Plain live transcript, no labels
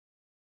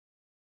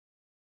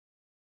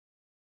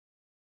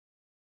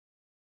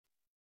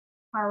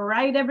All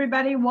right,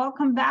 everybody,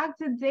 welcome back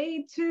to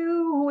day 2.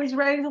 Who is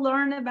ready to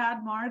learn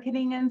about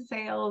marketing and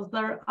sales?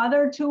 There are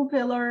other 2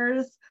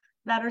 pillars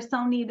that are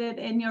so needed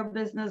in your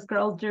business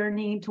growth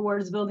journey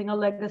towards building a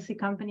legacy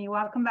company.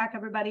 Welcome back,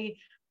 everybody,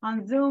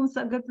 on Zoom.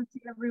 So good to see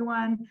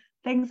everyone.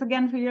 Thanks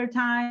again for your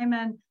time,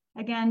 and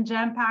again,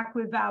 jam-packed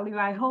with value,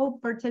 I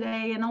hope, for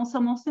today. And also,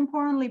 most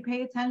importantly,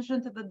 pay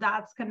attention to the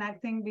dots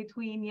connecting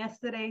between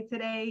yesterday,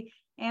 today,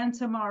 and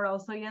tomorrow.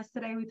 So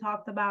yesterday we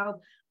talked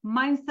about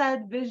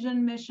mindset,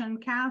 vision, mission,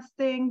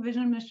 casting.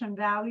 Vision, mission,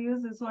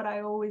 values is what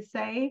I always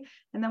say.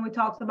 And then we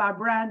talked about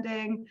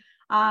branding.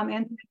 And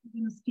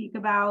we're going to speak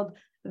about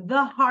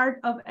the heart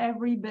of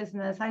every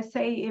business. I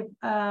say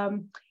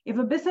if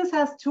a business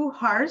has 2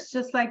 hearts,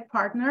 just like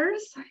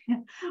partners,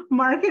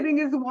 marketing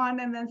is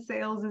one and then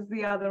sales is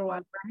the other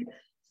one, right?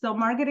 So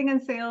marketing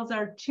and sales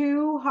are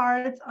 2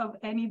 hearts of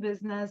any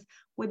business.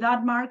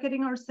 Without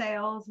marketing or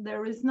sales,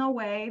 there is no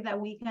way that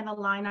we can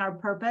align our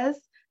purpose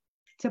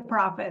to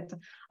profit,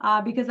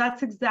 because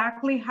that's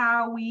exactly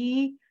how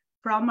we,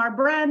 from our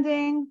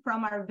branding,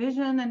 from our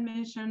vision and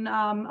mission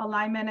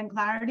alignment and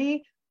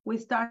clarity, we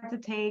start to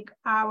take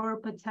our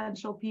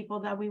potential people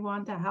that we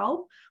want to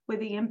help with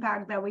the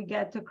impact that we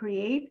get to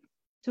create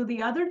to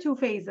the other 2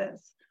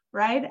 phases,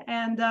 right?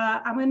 And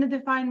I'm going to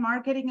define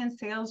marketing and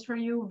sales for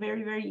you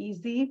very, very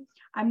easy.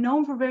 I'm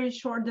known for very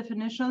short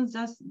definitions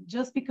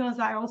just because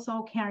I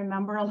also can't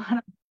remember a lot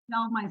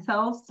of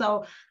myself.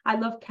 So I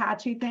love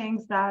catchy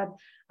things that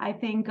I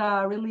think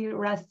really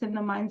rest in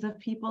the minds of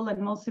people,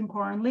 and most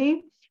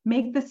importantly,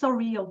 make this so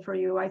real for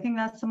you. I think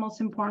that's the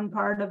most important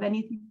part of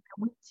anything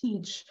that we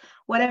teach.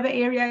 Whatever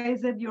area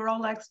is it, you're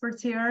all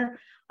experts here.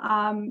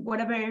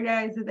 Whatever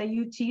area is it that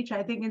you teach,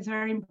 I think it's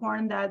very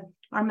important that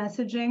our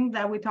messaging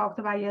that we talked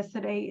about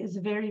yesterday is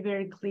very,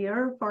 very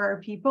clear for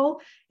our people.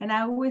 And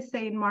I always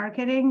say in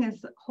marketing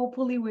is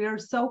hopefully we are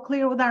so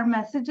clear with our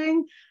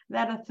messaging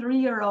that a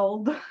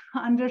 3-year-old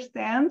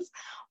understands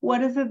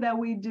what is it that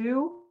we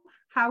do,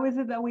 how is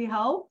it that we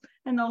help,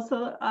 and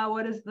also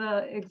what is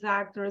the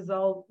exact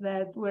result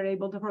that we're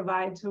able to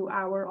provide to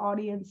our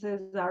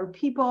audiences, our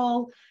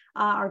people,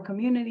 our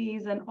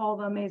communities, and all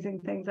the amazing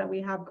things that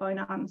we have going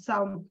on.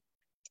 So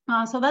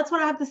that's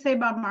what I have to say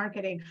about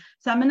marketing.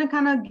 So I'm going to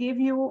kind of give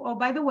you, oh,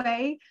 by the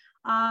way,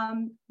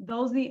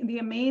 the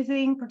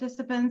amazing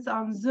participants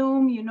on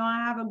Zoom, you know, I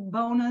have a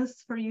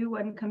bonus for you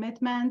and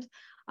commitment,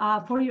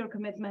 for your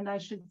commitment, I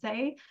should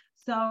say.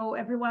 So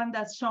everyone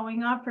that's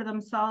showing up for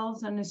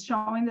themselves and is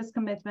showing this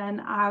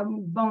commitment,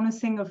 I'm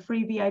bonusing a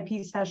free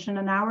VIP session,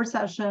 an hour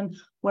session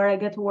where I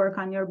get to work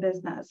on your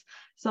business.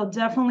 So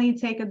definitely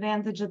take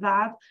advantage of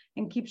that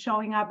and keep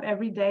showing up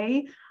every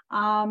day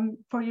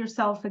for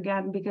yourself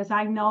again, because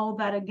I know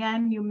that,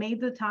 again, you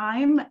made the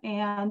time,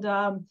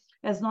 and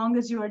as long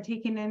as you are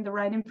taking in the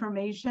right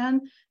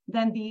information,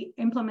 then the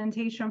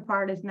implementation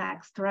part is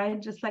next, right?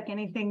 Just like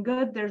anything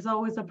good, there's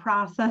always a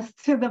process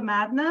to the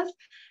madness.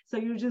 So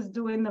you're just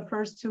doing the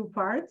first 2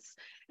 parts.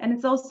 And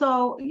it's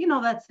also, you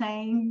know, that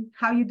saying,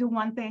 how you do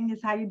one thing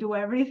is how you do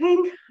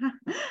everything.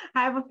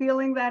 I have a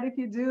feeling that if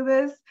you do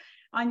this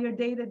on your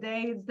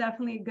day-to-day, it's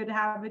definitely a good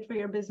habit for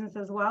your business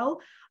as well.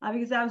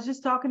 Because I was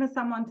just talking to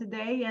someone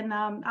today, and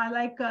I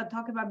like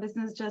talking about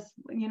business, just,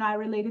 you know, I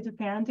related to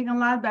parenting a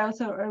lot, but I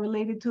also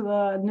related to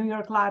the New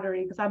York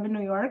lottery because I'm in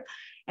New York.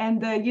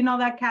 And you know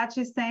that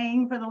catchy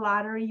saying for the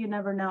lottery, you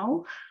never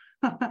know.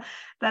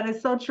 That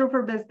is so true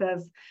for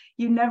business.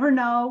 You never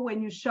know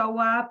when you show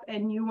up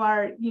and you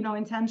are, you know,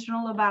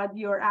 intentional about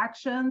your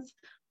actions,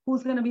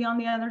 who's going to be on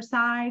the other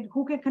side,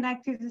 who can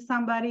connect you to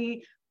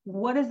somebody.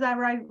 What is that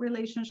right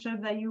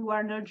relationship that you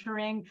are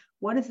nurturing?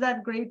 What is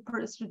that great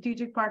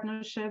strategic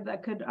partnership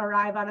that could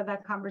arrive out of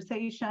that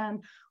conversation?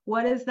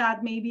 What is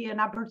that maybe an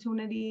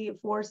opportunity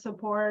for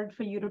support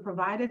for you to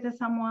provide it to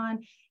someone?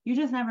 You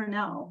just never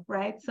know,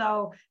 right?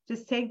 So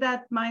just take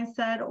that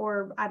mindset,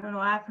 or I don't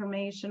know,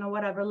 affirmation or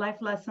whatever life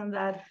lesson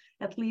that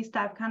at least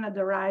I've kind of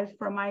derived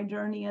from my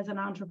journey as an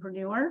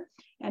entrepreneur,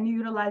 and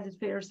utilize it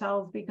for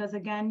yourself. Because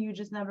again, you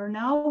just never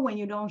know when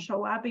you don't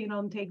show up and you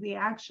don't take the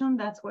action.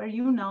 That's where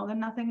you know that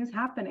nothing is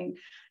happening,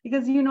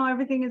 because you know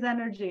everything is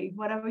energy.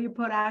 Whatever you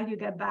put out, you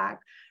get back.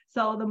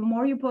 So the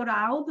more you put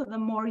out, the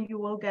more you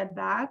will get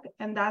back.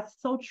 And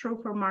that's so true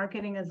for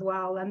marketing as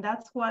well. And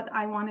that's what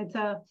I wanted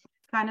to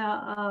kind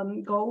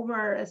of go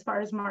over as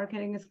far as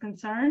marketing is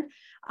concerned.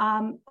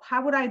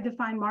 How would I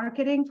define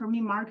marketing? For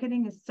me,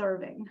 marketing is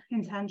serving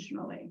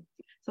intentionally.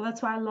 So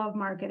that's why I love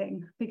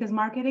marketing, because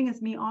marketing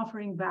is me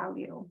offering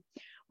value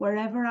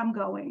wherever I'm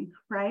going,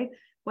 right?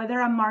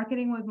 Whether I'm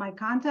marketing with my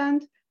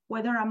content,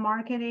 whether I'm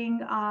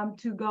marketing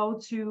to go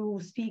to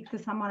speak to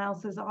someone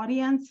else's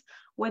audience,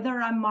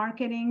 whether I'm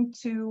marketing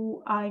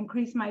to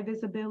increase my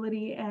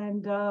visibility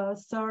and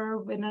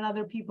serve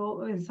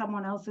in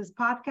someone else's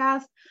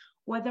podcast,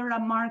 whether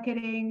I'm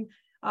marketing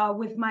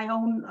with my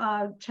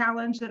own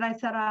challenge that I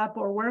set up,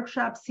 or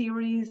workshop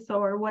series,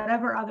 or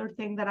whatever other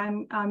thing that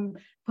I'm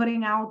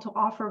putting out to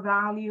offer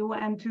value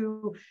and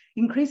to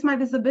increase my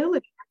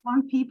visibility.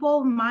 want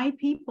people, my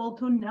people,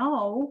 to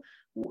know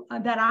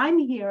that I'm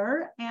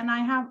here and I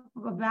have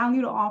a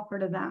value to offer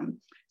to them.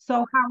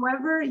 So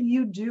however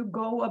you do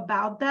go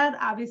about that,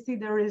 obviously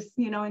there is,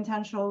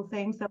 intentional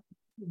things that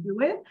do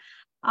it.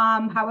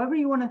 However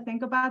you want to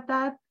think about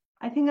that,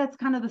 I think that's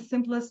kind of the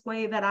simplest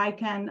way that I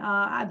can,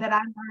 that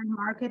I learn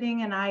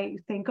marketing and I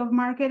think of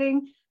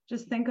marketing.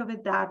 Just think of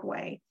it that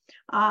way.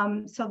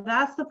 So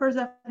that's the first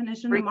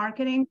definition of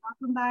marketing.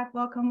 Welcome back,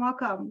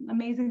 welcome.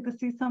 Amazing to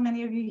see so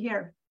many of you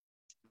here.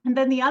 And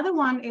then the other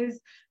one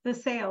is the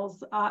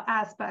sales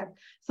aspect.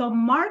 So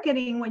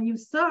marketing, when you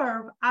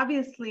serve,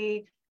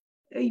 obviously,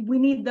 we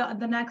need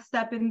the next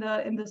step in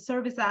the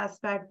service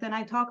aspect. And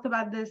I talked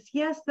about this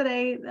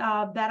yesterday,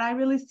 that I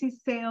really see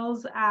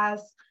sales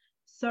as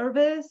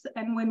service.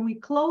 And when we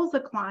close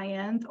a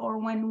client, or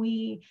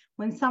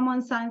when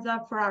someone signs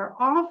up for our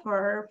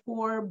offer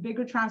for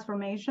bigger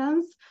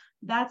transformations,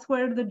 that's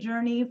where the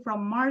journey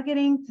from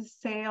marketing to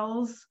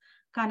sales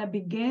kind of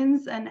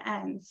begins and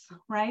ends,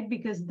 right?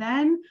 Because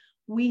then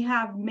we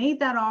have made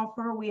that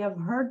offer, we have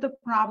heard the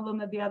problem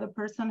that the other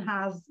person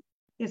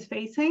is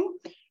facing,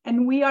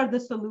 and we are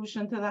the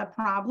solution to that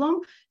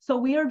problem. So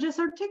we are just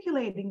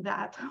articulating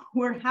that.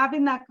 We're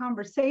having that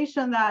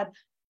conversation that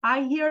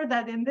I hear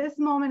that in this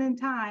moment in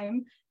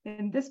time,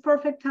 in this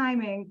perfect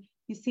timing,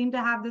 you seem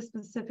to have this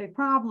specific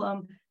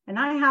problem. And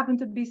I happen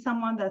to be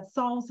someone that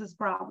solves this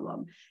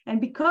problem.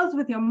 And because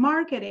with your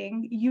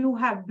marketing, you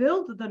have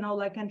built the know,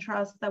 like, and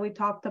trust that we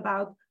talked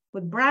about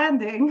with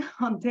branding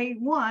on day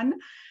one,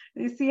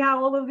 you see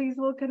how all of these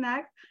will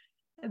connect?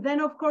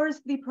 Then of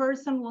course the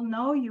person will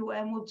know you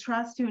and will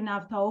trust you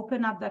enough to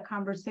open up that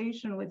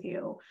conversation with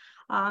you,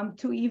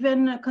 to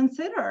even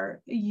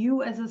consider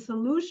you as a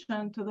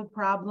solution to the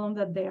problem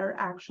that they're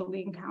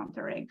actually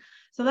encountering.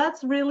 So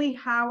that's really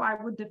how I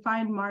would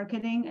define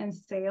marketing and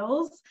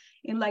sales,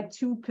 in like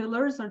two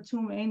pillars or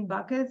two main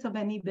buckets of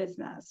any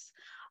business.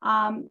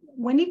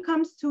 When it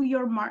comes to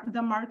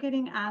the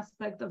marketing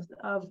aspect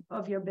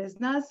of your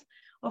business,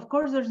 of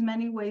course, there's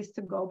many ways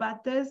to go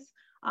about this.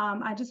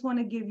 I just want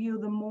to give you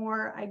the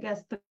more, I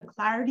guess, the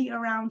clarity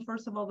around,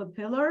 first of all, the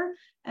pillar,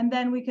 and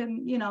then we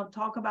can,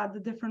 talk about the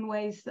different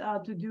ways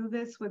to do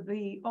this with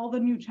all the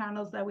new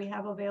channels that we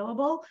have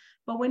available.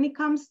 But when it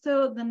comes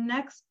to the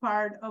next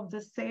part of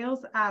the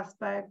sales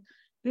aspect,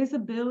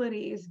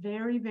 visibility is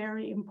very,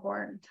 very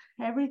important.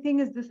 Everything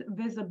is this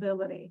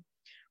visibility,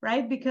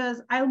 right?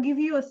 Because I'll give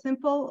you a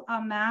simple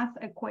math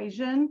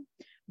equation.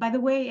 By the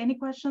way, any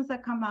questions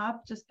that come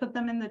up, just put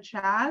them in the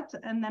chat,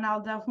 and then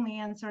I'll definitely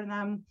answer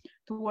them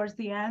towards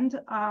the end,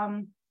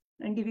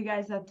 and give you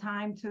guys that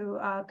time to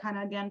kind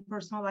of, again,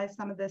 personalize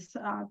some of this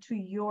to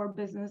your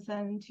business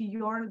and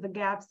to the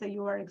gaps that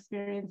you are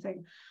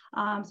experiencing.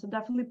 So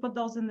definitely put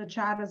those in the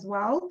chat as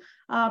well.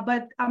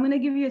 But I'm going to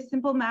give you a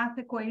simple math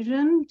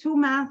equation, two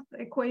math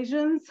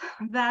equations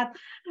that,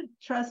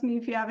 trust me,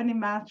 if you have any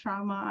math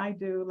trauma, I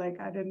do. Like,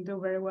 I didn't do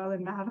very well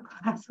in math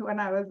class when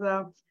I was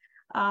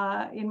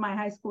in my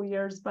high school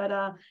years,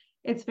 but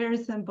it's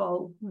very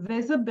simple.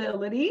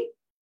 Visibility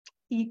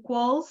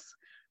equals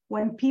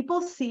when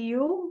people see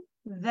you,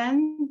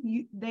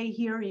 then they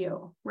hear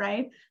you,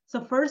 right?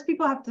 So first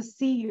people have to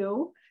see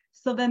you,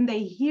 so then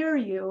they hear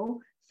you,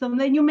 so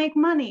then you make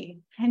money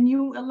and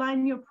you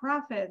align your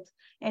profit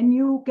and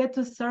you get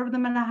to serve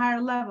them at a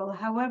higher level,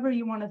 however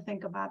you want to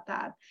think about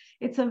that.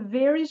 It's a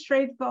very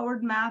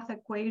straightforward math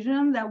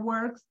equation that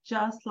works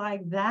just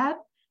like that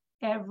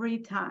every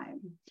time.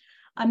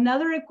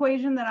 Another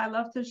equation that I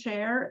love to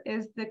share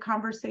is the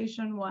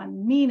conversation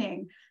one,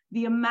 meaning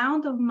the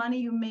amount of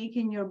money you make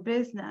in your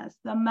business,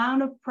 the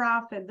amount of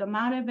profit, the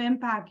amount of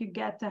impact you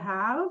get to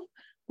have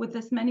with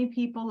as many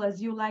people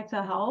as you like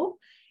to help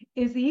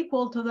is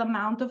equal to the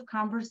amount of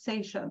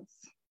conversations.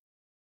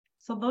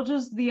 So they'll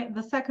just,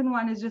 the second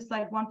one is just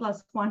like 1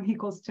 + 1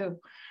 = 2,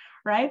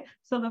 right?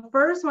 So the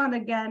first one,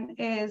 again,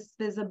 is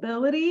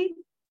visibility.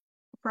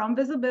 From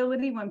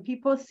visibility, when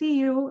people see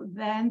you,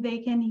 then they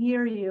can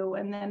hear you.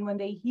 And then when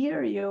they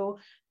hear you,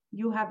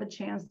 you have a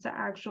chance to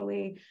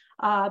actually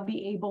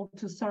be able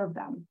to serve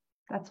them.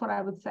 That's what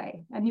I would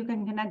say. And you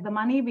can connect the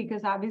money,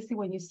 because obviously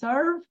when you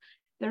serve,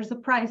 there's a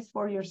price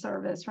for your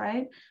service,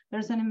 right?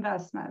 There's an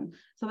investment.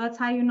 So that's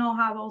how you know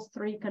how those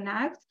three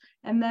connect.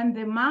 And then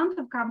the amount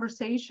of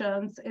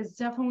conversations is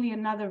definitely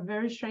another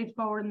very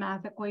straightforward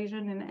math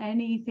equation in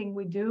anything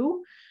we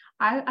do.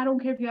 I don't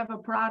care if you have a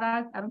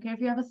product, I don't care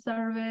if you have a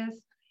service.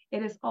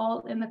 It is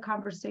all in the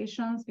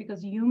conversations,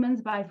 because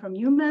humans buy from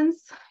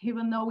humans.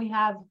 Even though we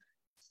have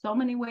so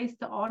many ways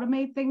to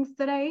automate things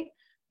today,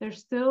 there's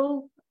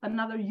still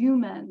another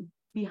human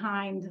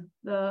behind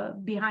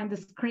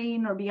the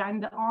screen, or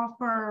behind the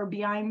offer, or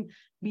behind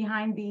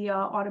the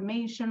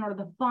automation, or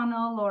the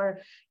funnel, or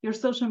your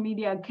social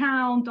media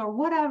account, or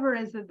whatever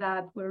is it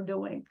that we're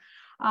doing.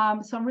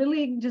 So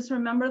really just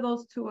remember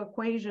those two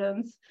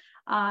equations.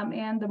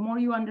 And the more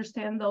you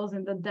understand those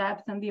in the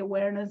depth and the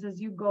awareness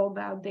as you go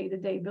about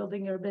day-to-day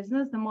building your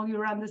business, the more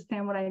you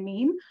understand what I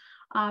mean.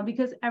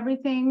 Because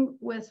everything,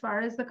 as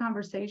far as the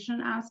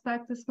conversation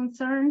aspect is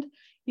concerned,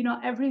 you know,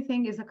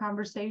 everything is a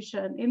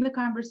conversation. In the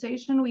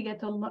conversation, we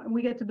get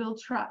to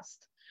build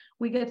trust.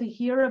 We get to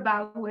hear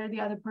about where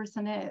the other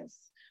person is.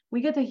 We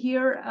get to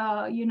hear,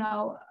 you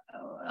know,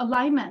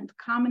 alignment,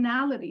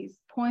 commonalities,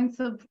 points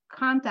of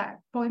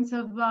contact, points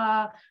of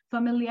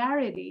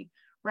familiarity,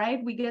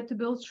 right? We get to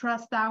build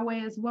trust that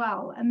way as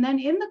well. And then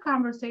in the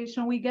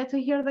conversation, we get to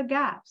hear the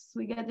gaps.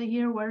 We get to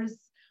hear where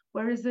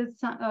is it,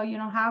 you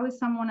know, how is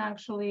someone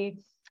actually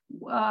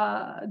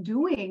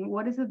doing?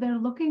 What is it they're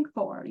looking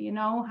for? You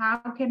know, how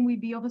can we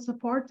be of a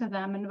support to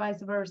them and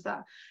vice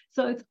versa?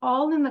 So it's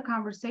all in the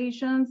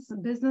conversations.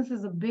 Business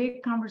is a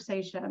big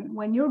conversation.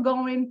 When you're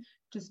going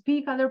to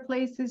speak other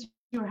places,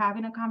 you're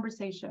having a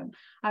conversation.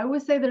 I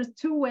always say there's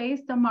two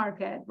ways to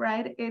market,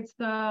 right? It's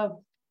the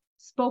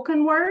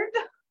spoken word,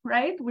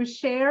 right? We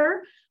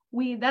share.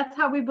 That's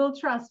how we build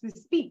trust. We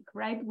speak,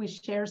 right? We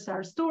share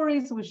our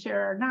stories, we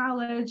share our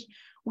knowledge,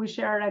 we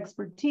share our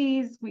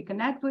expertise, we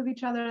connect with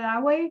each other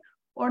that way,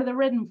 or the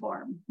written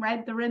form,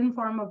 right? The written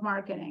form of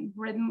marketing,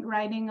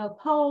 writing a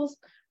post,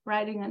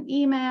 writing an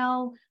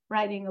email,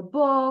 writing a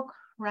book,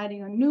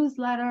 writing a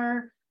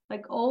newsletter,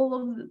 like all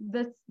of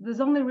this.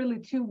 There's only really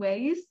two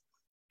ways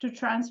to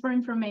transfer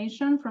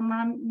information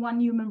from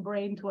one human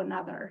brain to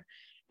another.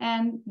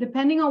 And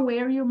depending on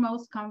where you're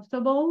most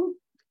comfortable,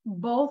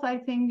 both, I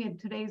think, in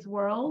today's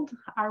world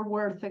are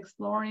worth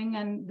exploring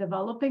and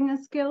developing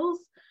as skills,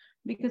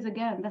 because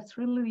again, that's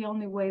really the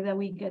only way that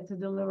we get to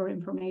deliver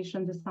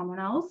information to someone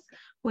else.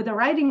 With the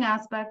writing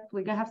aspect,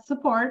 we have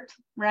support,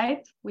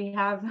 right? We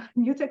have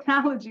new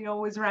technology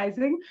always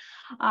rising.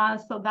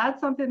 So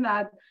that's something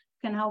that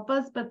can help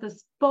us. But the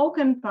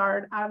spoken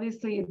part,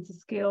 obviously, it's a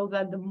skill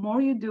that the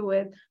more you do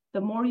it,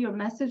 the more your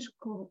message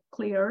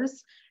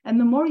clears, and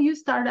the more you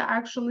start to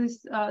actually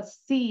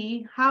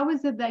see how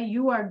is it that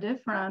you are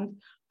different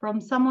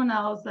from someone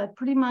else that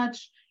pretty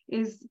much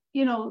is,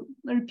 you know,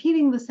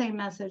 repeating the same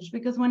message.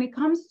 Because when it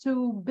comes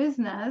to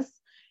business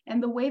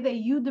and the way that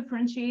you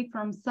differentiate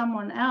from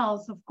someone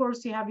else, of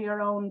course, you have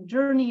your own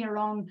journey, your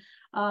own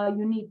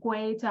unique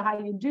way to how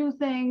you do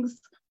things,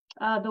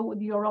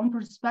 your own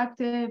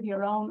perspective,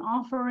 your own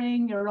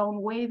offering, your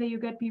own way that you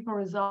get people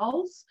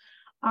results.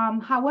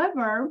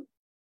 However,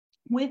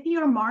 with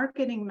your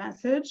marketing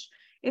message,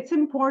 it's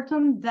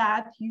important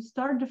that you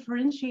start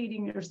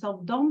differentiating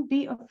yourself. Don't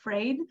be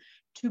afraid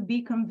to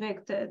be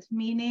convicted,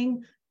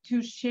 meaning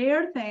to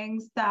share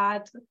things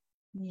that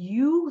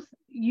you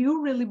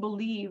really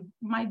believe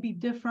might be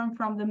different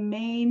from the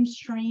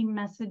mainstream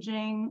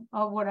messaging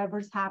of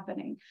whatever's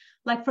happening.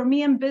 Like for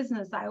me in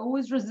business, I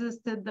always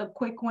resisted the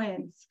quick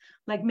wins,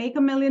 like make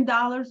 $1 million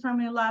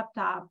from your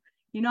laptop.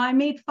 You know, I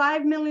made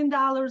 $5 million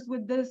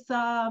with this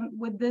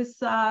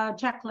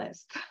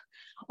checklist.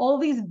 All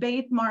these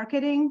bait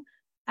marketing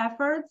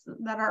efforts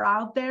that are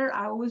out there,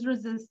 I always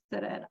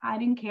resisted it. I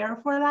didn't care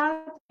for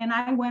that. And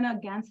I went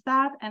against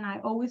that. And I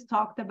always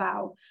talked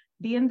about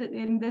being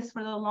in this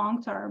for the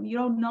long term. You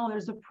don't know,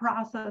 there's a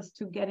process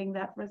to getting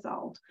that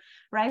result,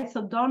 right?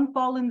 So don't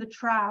fall in the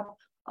trap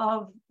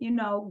of, you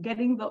know,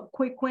 getting the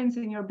quick wins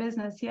in your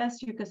business.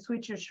 Yes, you could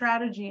switch your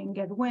strategy and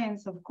get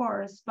wins, of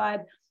course,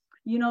 but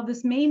you know,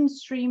 this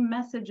mainstream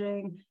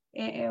messaging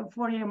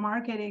for your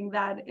marketing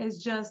that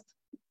is just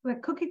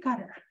like cookie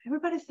cutter.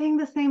 Everybody's saying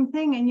the same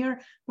thing. And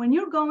when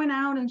you're going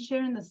out and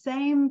sharing the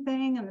same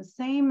thing and the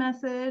same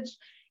message,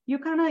 you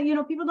kind of, you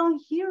know, people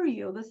don't hear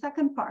you. The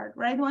second part,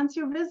 right? Once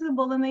you're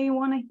visible, then they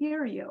want to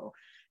hear you.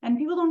 And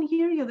people don't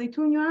hear you. They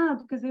tune you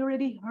out because they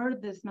already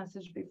heard this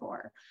message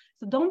before.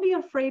 So don't be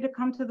afraid to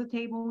come to the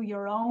table with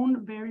your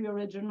own very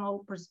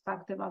original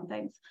perspective on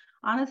things.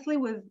 Honestly,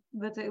 with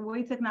the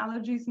way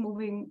technology is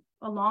moving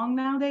along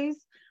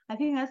nowadays, I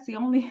think that's the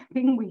only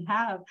thing we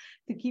have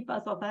to keep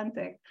us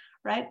authentic,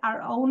 right?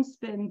 Our own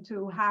spin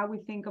to how we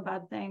think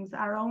about things,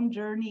 our own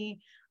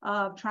journey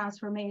of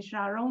transformation,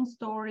 our own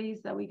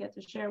stories that we get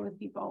to share with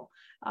people.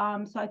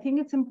 So I think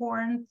it's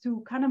important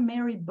to kind of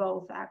marry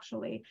both,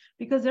 actually,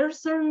 because there are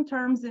certain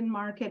terms in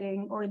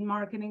marketing or in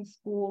marketing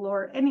school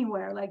or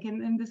anywhere, like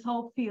in this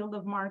whole field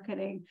of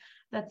marketing,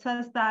 that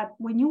says that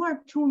when you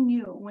are too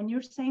new, when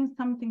you're saying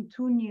something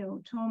too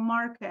new to a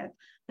market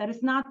that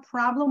is not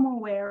problem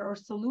aware or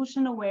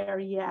solution aware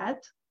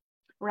yet,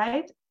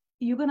 right?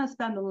 You're going to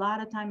spend a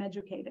lot of time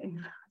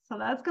educating. So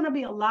that's going to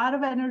be a lot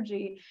of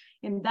energy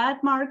in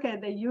that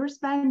market that you're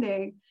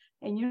spending,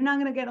 and you're not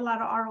going to get a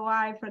lot of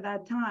ROI for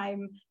that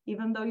time,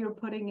 even though you're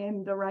putting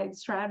in the right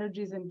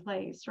strategies in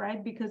place,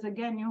 right? Because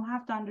again, you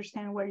have to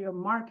understand where your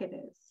market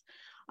is.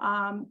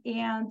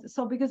 And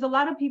so because a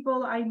lot of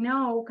people I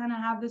know kind of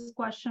have this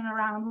question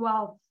around,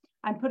 well,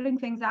 I'm putting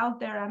things out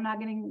there, I'm not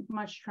getting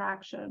much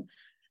traction.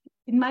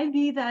 It might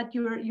be that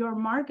your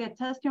market,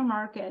 test your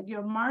market.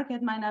 Your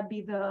market might not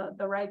be the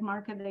right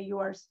market that you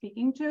are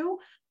speaking to.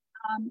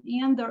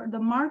 And the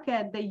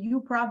market that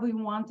you probably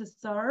want to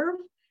serve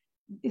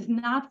is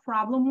not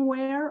problem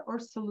aware or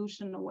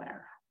solution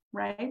aware,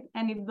 right?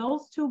 And if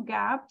those two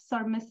gaps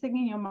are missing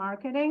in your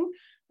marketing,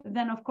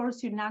 then of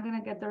course you're not going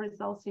to get the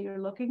results that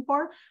you're looking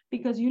for,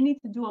 because you need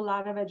to do a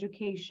lot of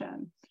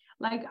education.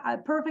 Like a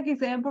perfect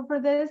example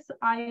for this,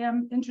 I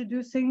am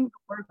introducing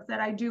work that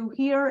I do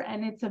here,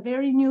 and it's a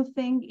very new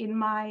thing in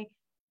my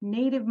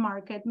native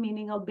market,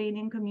 meaning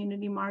Albanian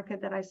community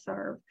market that I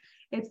serve.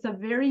 It's a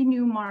very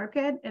new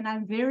market, and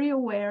I'm very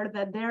aware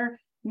that they're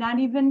not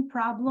even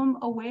problem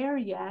aware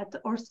yet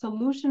or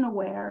solution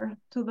aware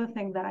to the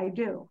thing that I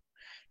do.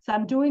 So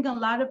I'm doing a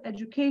lot of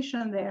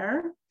education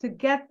there to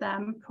get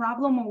them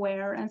problem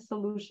aware and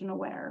solution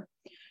aware.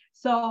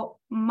 So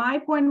my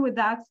point with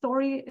that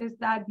story is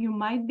that you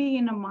might be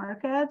in a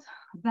market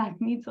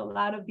that needs a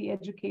lot of the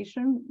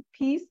education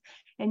piece,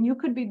 and you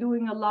could be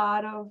doing a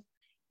lot of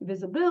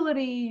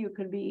visibility, you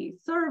could be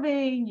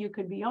serving, you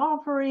could be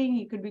offering,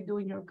 you could be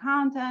doing your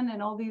content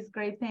and all these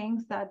great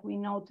things that we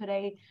know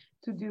today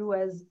to do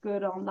as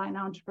good online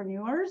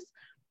entrepreneurs,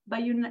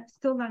 but you're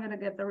still not going to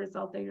get the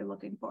result that you're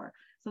looking for.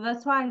 So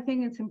that's why I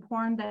think it's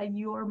important that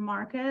your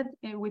market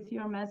with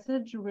your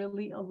message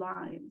really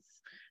aligns.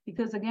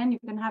 Because again, you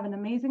can have an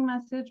amazing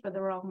message, but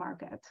the wrong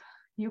market.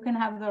 You can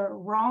have the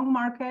wrong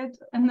market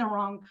and the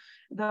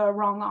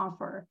wrong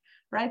offer,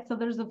 right? So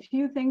there's a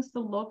few things to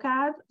look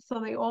at so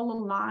they all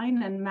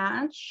align and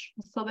match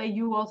so that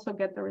you also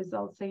get the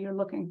results that you're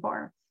looking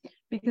for.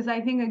 Because I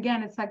think,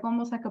 again, it's like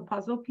almost like a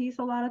puzzle piece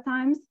a lot of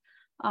times.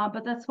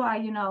 But that's why,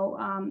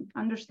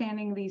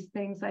 understanding these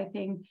things, I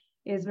think,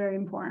 is very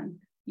important.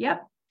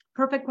 Yep.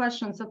 Perfect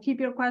question. So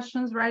keep your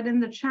questions right in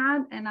the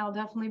chat, and I'll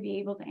definitely be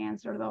able to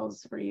answer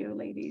those for you,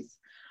 ladies.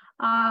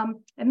 And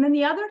then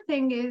the other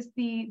thing is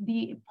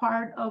the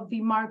part of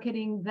the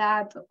marketing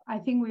that I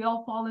think we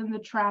all fall in the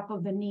trap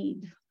of the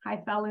need. I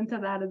fell into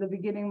that at the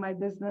beginning of my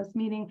business,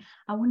 meaning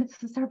I wanted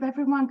to serve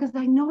everyone because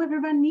I know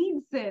everyone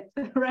needs it,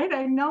 right?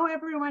 I know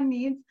everyone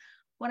needs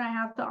what I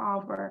have to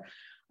offer.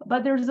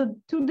 But there's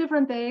two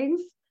different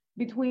things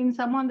between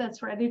someone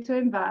that's ready to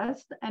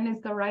invest and is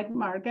the right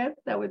market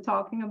that we're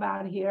talking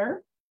about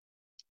here,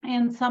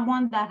 and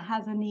someone that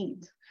has a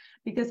need.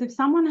 Because if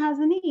someone has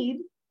a need,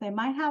 they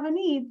might have a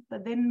need,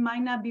 but they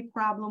might not be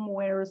problem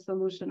aware or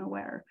solution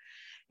aware.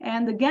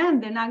 And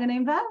again, they're not going to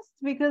invest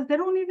because they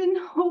don't even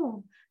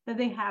know that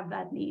they have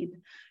that need.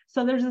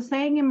 So there's a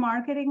saying in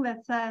marketing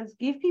that says,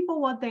 give people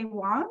what they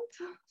want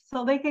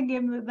so they can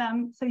give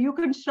them, so you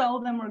can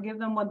show them or give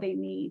them what they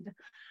need.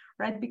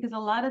 Right? Because a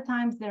lot of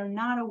times they're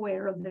not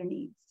aware of their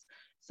needs.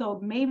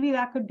 So maybe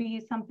that could be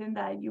something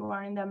that you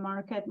are in the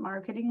market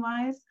marketing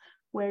wise,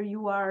 where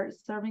you are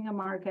serving a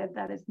market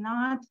that is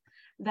not,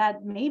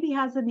 that maybe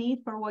has a need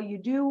for what you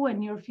do,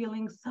 and you're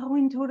feeling so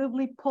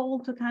intuitively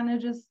pulled to kind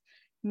of just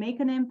make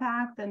an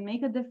impact and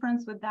make a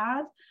difference with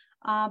that.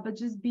 But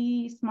just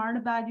be smart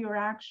about your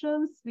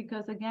actions,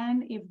 because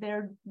again, if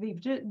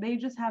they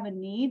just have a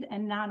need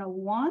and not a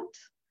want,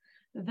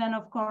 then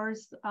of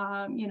course,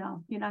 you're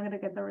not going to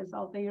get the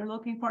result that you're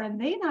looking for, and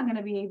they're not going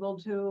to be able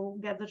to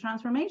get the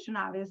transformation,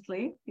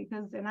 obviously,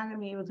 because they're not going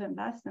to be able to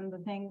invest in the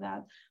thing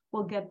that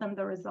will get them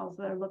the results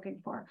they're looking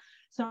for.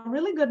 So a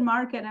really good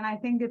market, and I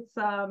think it's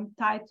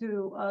tied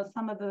to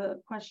some of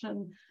the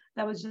question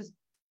that was just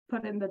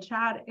put in the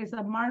chat, is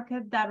a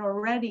market that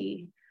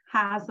already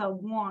has a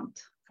want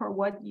for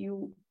what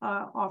you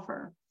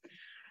offer.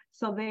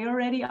 So they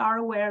already are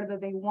aware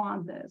that they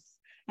want this.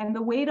 And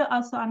the way to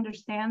also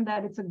understand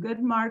that it's a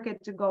good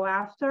market to go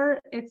after,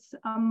 it's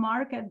a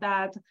market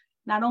that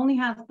not only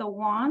has the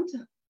want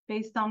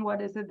based on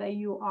what is it that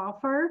you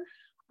offer,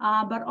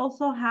 but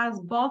also has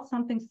bought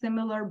something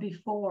similar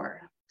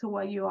before to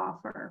what you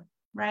offer,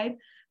 right?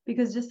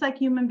 Because just like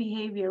human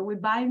behavior, we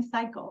buy in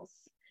cycles.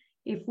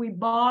 If we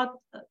bought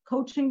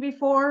coaching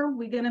before,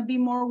 we're going to be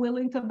more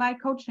willing to buy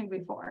coaching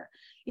before.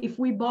 If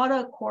we bought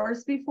a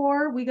course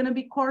before, we're going to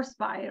be course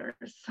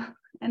buyers,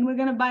 and we're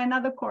going to buy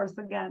another course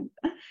again.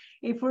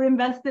 If we're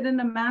invested in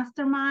a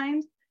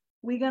mastermind,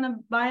 we're going to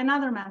buy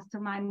another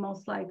mastermind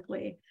most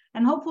likely.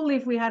 And hopefully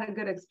if we had a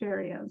good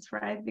experience,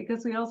 right?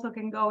 Because we also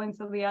can go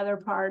into the other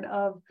part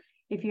of,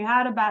 if you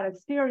had a bad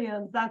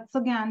experience, that's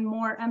again,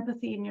 more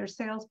empathy in your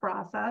sales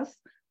process.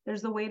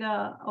 There's a way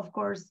to, of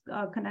course,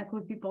 connect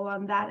with people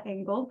on that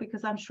angle,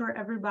 because I'm sure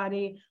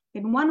everybody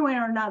in one way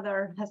or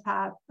another has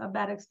had a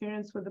bad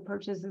experience with the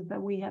purchases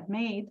that we have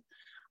made,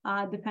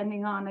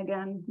 depending on,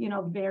 again,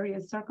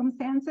 various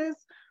circumstances.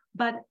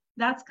 But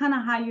that's kind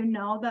of how you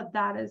know that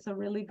that is a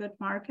really good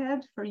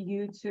market for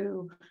you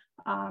to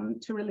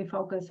really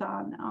focus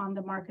on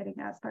the marketing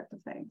aspect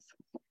of things.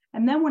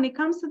 And then when it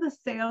comes to the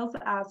sales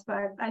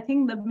aspect, I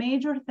think the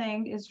major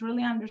thing is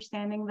really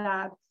understanding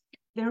that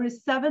there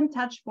is 7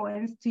 touch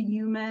points to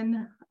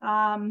human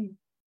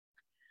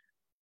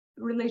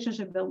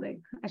relationship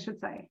building, I should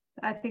say.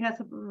 I think that's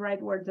the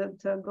right word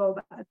to go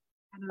about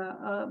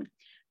and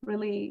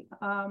really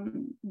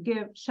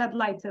shed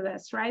light to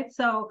this, right?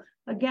 So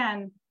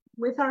again,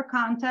 with our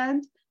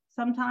content,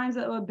 sometimes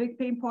a big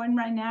pain point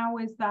right now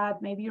is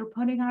that maybe you're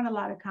putting out a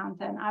lot of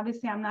content.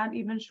 Obviously, I'm not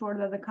even sure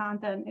that the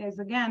content is,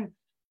 again,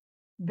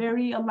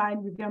 very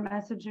aligned with your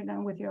messaging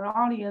and with your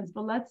audience,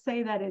 but let's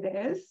say that it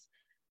is.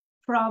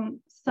 From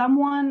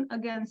someone,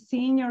 again,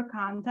 seeing your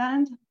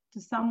content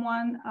to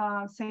someone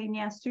saying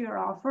yes to your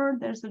offer,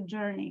 there's a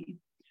journey,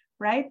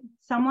 right?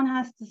 Someone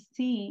has to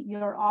see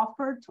your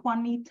offer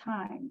 20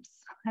 times,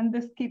 and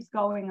this keeps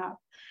going up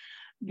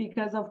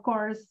because, of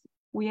course,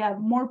 we have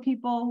more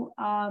people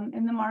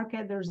in the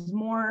market. There's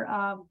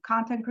more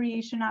content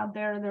creation out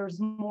there. There's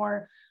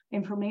more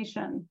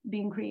information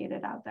being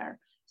created out there.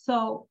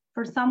 So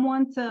for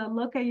someone to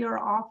look at your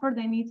offer,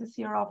 they need to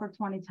see your offer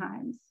 20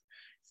 times.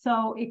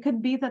 So it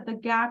could be that the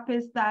gap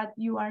is that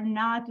you are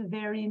not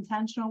very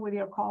intentional with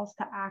your calls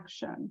to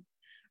action,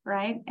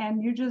 right?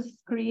 And you're just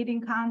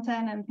creating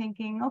content and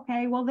thinking,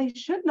 okay, well, they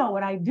should know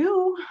what I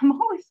do.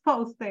 I'm always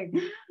posting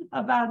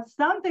about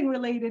something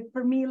related.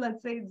 For me,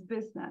 let's say it's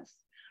business,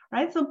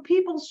 right? So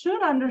people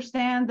should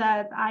understand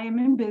that I am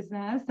in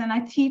business and I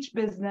teach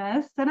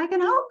business and I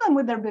can help them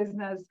with their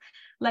business,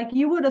 like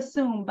you would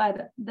assume,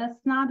 but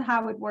that's not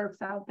how it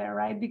works out there,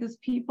 right? Because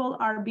people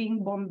are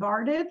being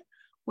bombarded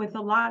with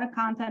a lot of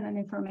content and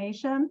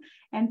information.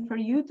 And for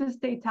you to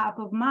stay top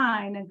of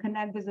mind and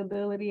connect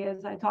visibility,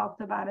 as I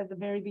talked about at the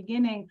very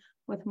beginning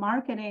with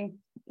marketing,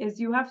 is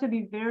you have to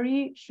be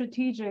very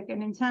strategic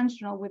and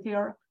intentional with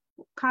your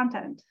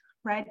content,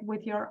 right?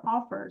 With your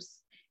offers.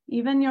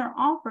 Even your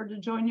offer to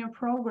join your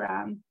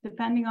program,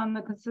 depending on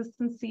the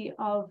consistency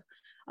of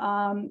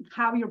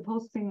how you're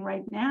posting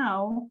right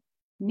now,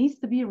 needs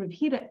to be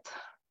repeated.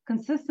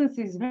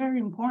 Consistency is very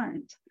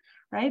important,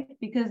 right?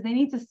 Because they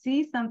need to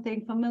see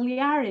something,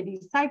 familiarity,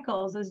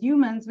 cycles. As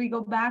humans, we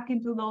go back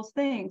into those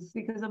things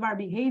because of our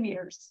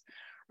behaviors,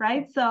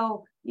 right?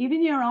 So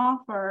even your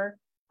offer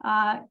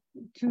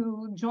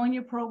to join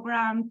your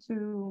program,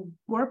 to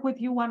work with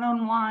you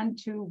one-on-one,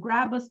 to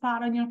grab a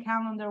spot on your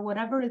calendar,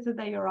 whatever it is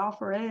that your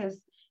offer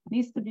is,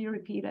 needs to be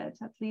repeated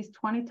at least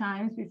 20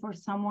 times before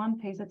someone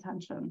pays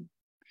attention.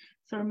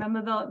 So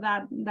remember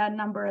that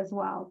number as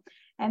well.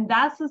 And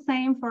that's the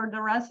same for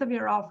the rest of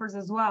your offers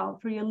as well,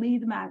 for your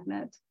lead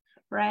magnet,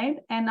 right?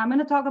 And I'm going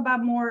to talk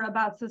about more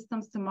about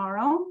systems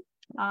tomorrow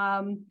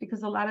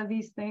because a lot of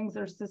these things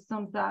are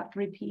systems that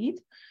repeat.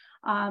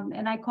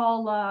 And I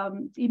call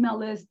email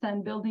list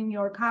and building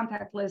your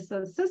contact list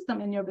a system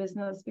in your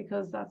business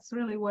because that's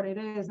really what it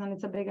is, and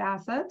it's a big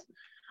asset.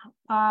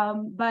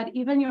 But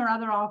even your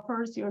other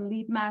offers, your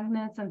lead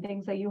magnets and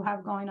things that you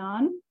have going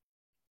on,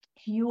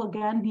 you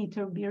again need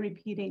to be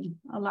repeating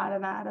a lot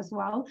of that as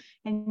well.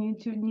 And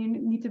you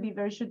need to be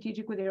very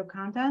strategic with your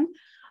content.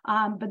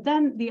 But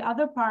then the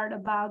other part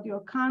about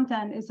your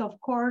content is, of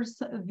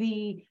course,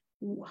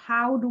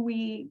 how do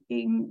we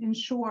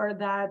ensure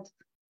that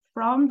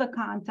from the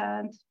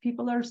content,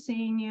 people are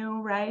seeing you,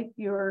 right?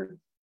 You're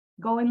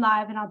going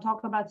live, and I'll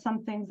talk about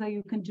some things that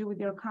you can do with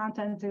your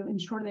content to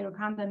ensure that your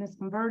content is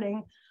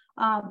converting.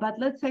 But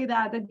let's say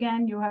that,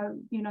 again,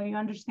 you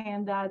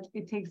understand that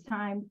it takes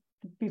time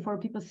before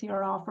people see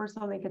your offer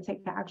so they can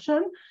take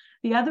action.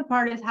 The other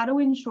part is how to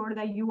ensure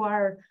that you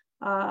are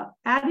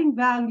adding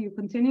value,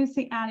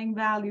 continuously adding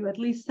value at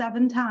least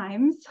 7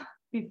 times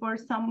before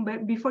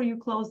you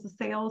close the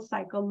sales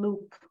cycle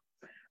loop,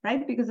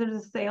 right? Because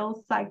there's a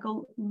sales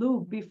cycle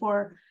loop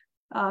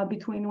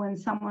between when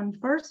someone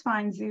first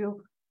finds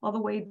you all the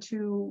way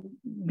to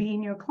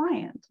being your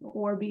client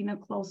or being a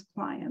close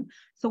client.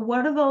 So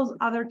what are those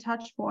other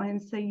touch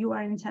points that you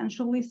are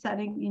intentionally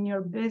setting in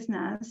your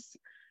business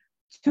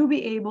to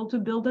be able to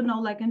build a know,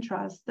 like, and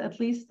trust at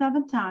least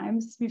 7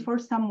 times before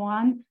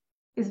someone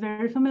is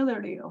very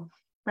familiar to you,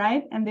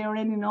 right? And they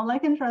already know,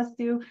 like, and trust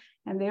you,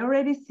 and they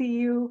already see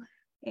you.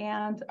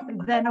 And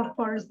then, of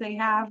course, they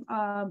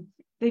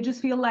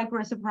just feel like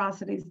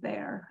reciprocity is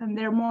there, and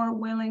they're more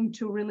willing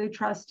to really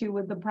trust you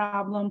with the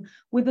problem,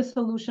 with the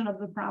solution of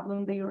the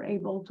problem that you're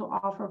able to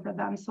offer for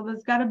them. So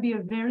there's got to be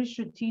a very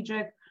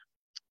strategic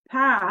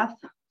path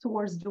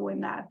towards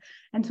doing that.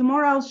 And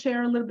tomorrow I'll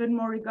share a little bit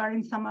more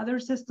regarding some other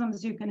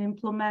systems you can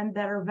implement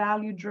that are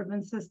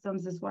value-driven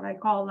systems, is what I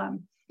call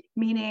them.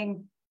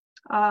 Meaning,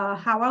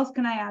 how else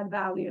can I add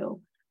value?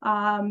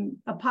 A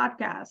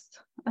podcast,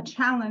 a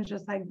challenge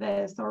just like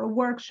this, or a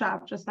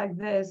workshop just like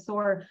this,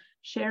 or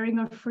sharing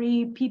a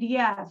free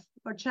PDF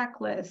or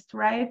checklist,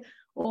 right?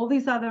 All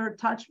these other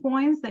touch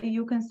points that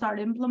you can start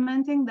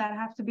implementing that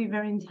have to be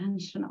very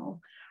intentional,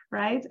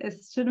 right?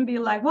 It shouldn't be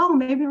like, well,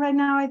 maybe right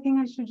now I think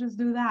I should just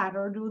do that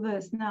or do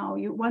this. No,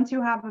 once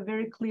you have a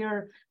very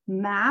clear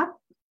map,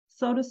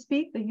 so to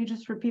speak, then you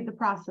just repeat the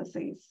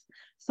processes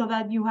so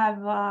that you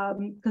have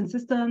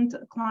consistent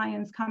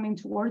clients coming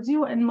towards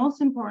you. And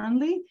most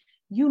importantly,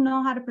 you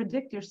know how to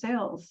predict your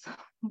sales,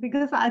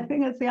 because I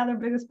think it's the other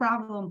biggest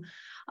problem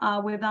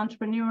with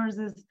entrepreneurs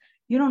is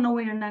you don't know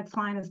where your next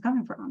client is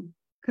coming from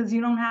because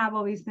you don't have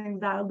all these things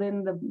dialed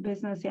in the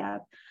business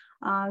yet.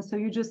 So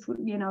you just,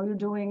 you're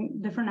doing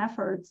different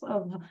efforts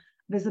of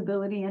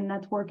visibility and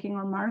networking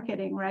or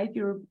marketing, right?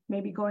 You're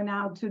maybe going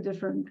out to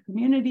different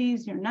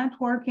communities, you're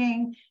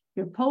networking,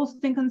 you're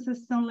posting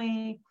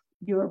consistently,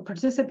 you're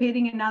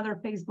participating in other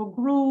Facebook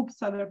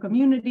groups, other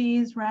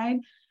communities, right?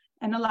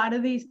 And a lot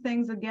of these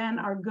things, again,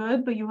 are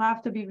good, but you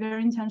have to be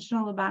very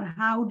intentional about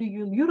how do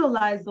you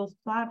utilize those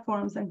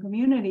platforms and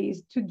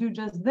communities to do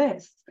just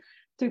this,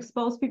 to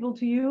expose people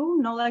to you,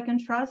 know, like, and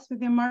trust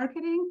with your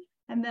marketing,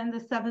 and then the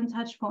 7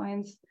 touch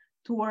points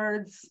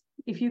towards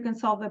if you can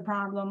solve the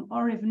problem,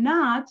 or if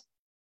not,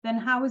 then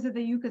how is it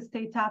that you could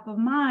stay top of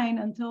mind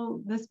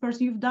until this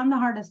person, you've done the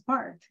hardest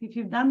part. If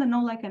you've done the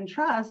know, like, and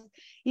trust,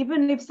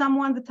 even if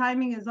someone, the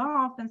timing is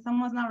off and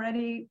someone's not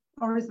ready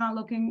or is not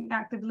looking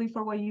actively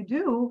for what you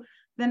do,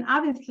 then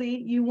obviously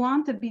you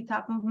want to be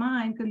top of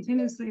mind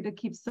continuously to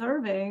keep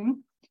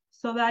serving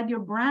so that your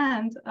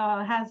brand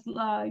has,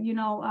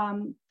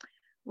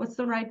 what's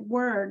the right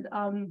word?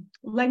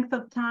 Length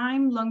of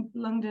time,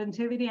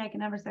 longevity. I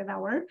can never say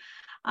that word.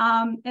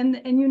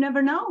 And you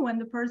never know when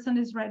the person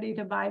is ready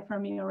to buy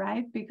from you,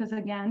 right? Because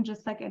again,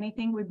 just like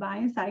anything, we buy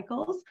in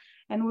cycles,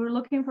 and we're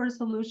looking for a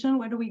solution.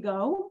 Where do we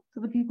go? To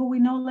the people we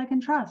know, like,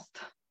 and trust.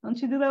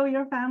 Don't you do that with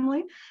your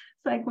family?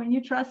 It's like when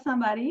you trust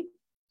somebody,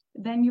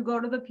 then you go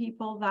to the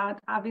people that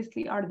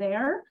obviously are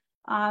there,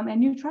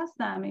 and you trust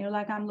them. And you're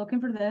like, I'm looking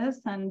for this,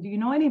 and do you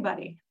know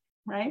anybody?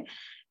 Right?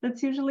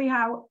 That's usually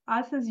how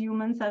us as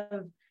humans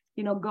have,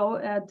 go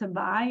to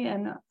buy,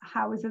 and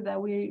how is it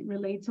that we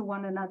relate to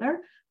one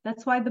another.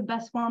 That's why the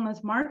best form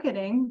of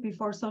marketing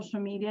before social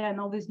media and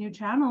all these new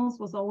channels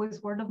was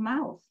always word of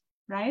mouth,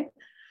 right?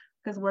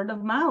 Because word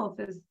of mouth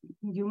is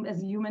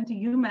human to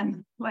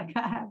human. Like,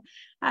 I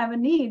have a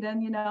need,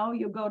 and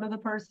you go to the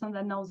person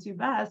that knows you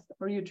best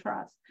or you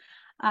trust.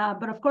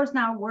 But of course,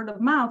 now word of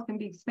mouth can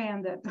be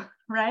expanded,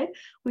 right?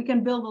 We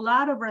can build a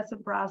lot of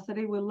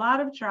reciprocity with a lot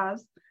of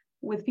trust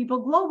with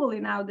people globally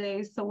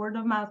nowadays, so word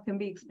of mouth can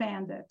be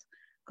expanded,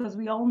 because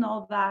we all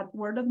know that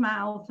word of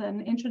mouth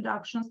and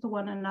introductions to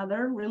one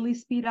another really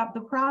speed up the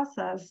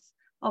process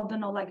of the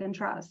know, like, and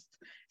trust.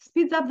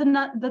 Speeds up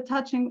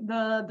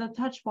the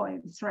touch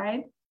points,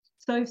 right?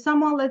 So if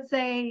someone, let's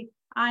say,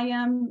 I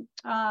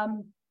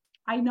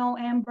know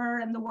Amber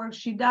and the work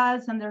she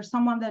does, and there's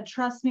someone that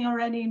trusts me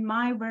already in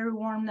my very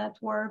warm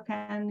network,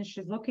 and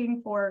she's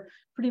looking for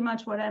pretty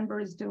much what Amber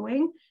is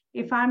doing.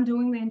 If I'm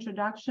doing the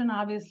introduction,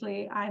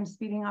 obviously I'm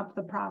speeding up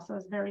the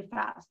process very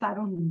fast. I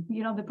don't,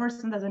 the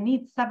person doesn't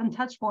need 7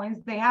 touch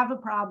points. They have a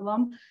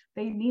problem,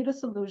 they need a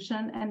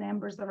solution, and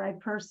Amber's the right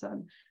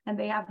person. And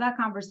they have that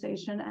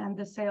conversation, and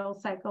the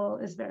sales cycle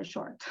is very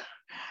short,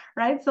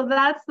 right? So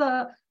that's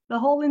the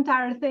whole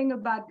entire thing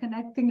about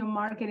connecting your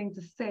marketing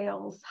to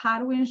sales. How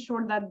do we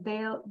ensure that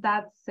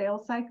that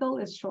sales cycle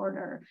is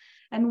shorter?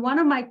 And one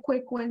of my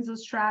quick wins of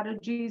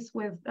strategies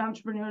with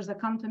entrepreneurs that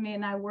come to me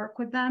and I work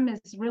with them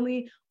is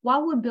really,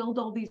 while we build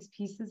all these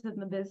pieces in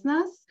the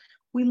business,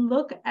 we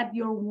look at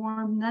your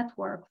warm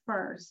network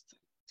first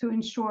to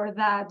ensure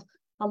that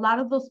a lot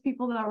of those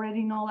people that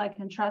already know, like,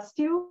 and trust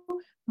you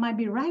might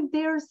be right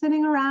there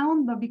sitting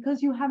around, but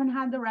because you haven't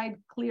had the right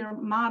clear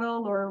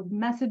model or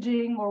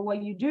messaging or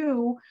what you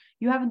do,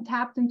 you haven't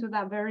tapped into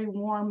that very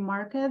warm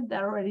market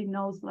that already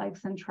knows,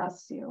 likes, and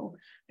trusts you.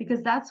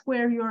 Because that's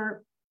where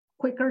your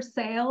quicker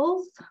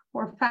sales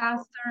or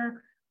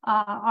faster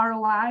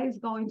ROI is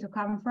going to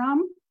come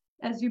from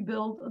as you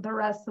build the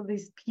rest of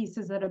these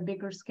pieces at a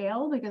bigger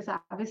scale. Because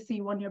obviously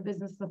you want your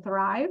business to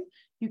thrive.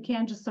 You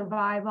can't just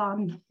survive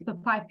on the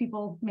 5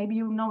 people maybe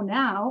you know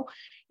now.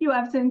 You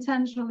have to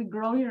intentionally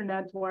grow your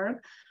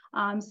network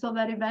so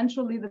that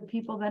eventually the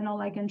people that know,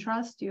 like, and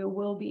trust you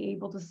will be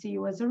able to see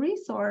you as a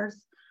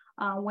resource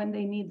when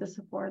they need the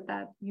support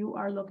that you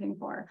are looking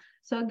for.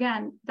 So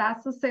again,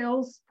 that's the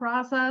sales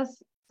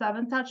process,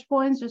 7 touch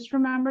points, just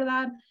remember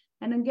that.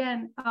 And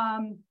again,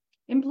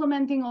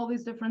 implementing all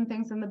these different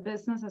things in the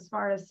business as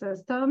far as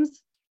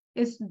systems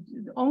is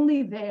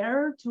only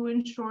there to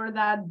ensure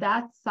that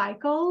that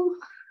cycle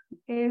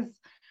is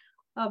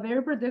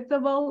very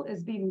predictable,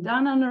 is being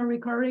done on a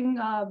recurring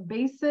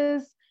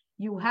basis.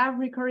 You have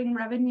recurring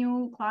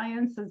revenue,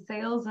 clients and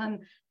sales and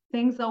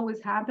things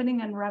always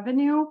happening in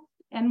revenue.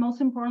 And most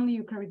importantly,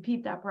 you can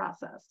repeat that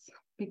process.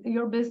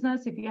 Your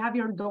business, if you have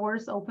your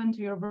doors open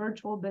to your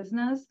virtual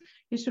business,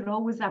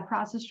 that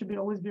process should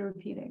always be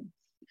repeating.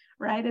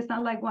 Right? It's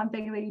not like one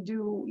thing that you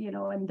do,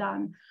 and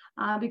done.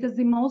 Because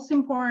the most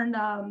important,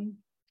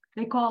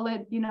 they call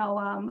it,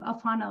 a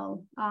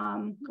funnel,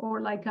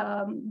 or like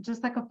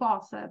just like a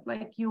faucet.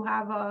 Like you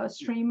have a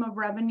stream of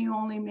revenue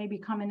only maybe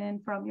coming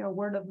in from your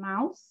word of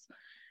mouth.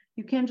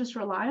 You can't just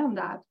rely on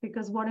that,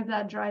 because what if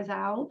that dries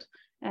out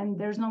and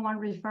there's no one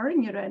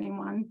referring you to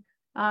anyone?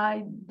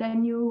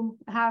 Then you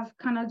have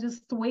kind of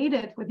just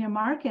waited with your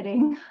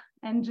marketing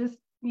and just,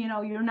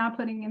 you're not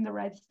putting in the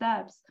right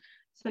steps.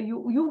 So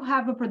you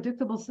have a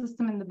predictable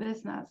system in the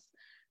business.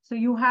 So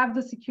you have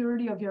the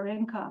security of your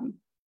income,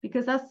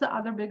 because that's the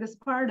other biggest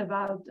part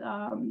about,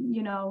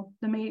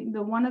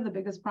 one of the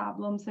biggest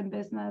problems in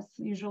business,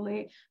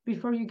 usually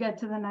before you get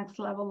to the next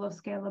level of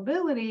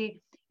scalability,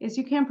 is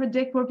you can't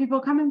predict where people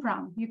are coming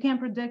from. You can't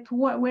predict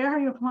where are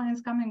your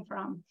clients coming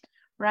from,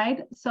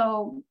 right?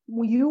 So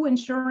you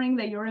ensuring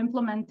that you're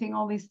implementing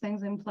all these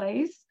things in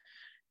place,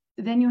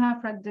 then you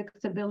have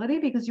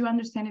predictability, because you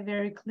understand it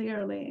very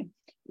clearly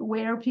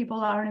where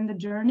people are in the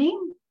journey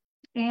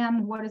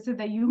And what is it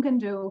that you can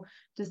do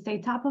to stay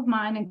top of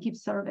mind and keep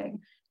serving?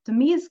 To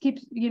me, it's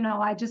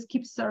I just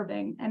keep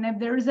serving. And if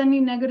there's any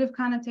negative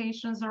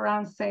connotations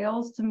around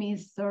sales, to me,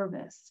 it's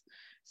service.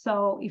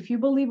 So if you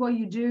believe what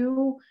you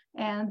do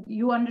and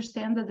you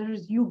understand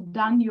that you've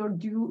done your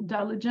due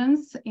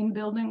diligence in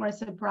building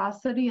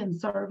reciprocity and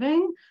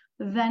serving,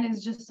 then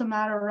it's just a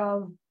matter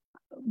of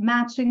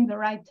matching the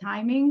right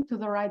timing to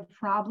the right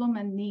problem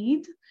and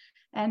need.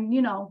 And,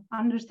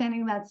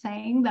 understanding that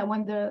saying that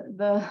when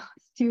the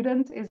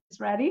student is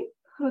ready,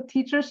 the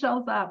teacher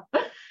shows up.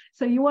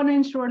 So you want to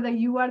ensure that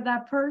you are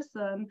that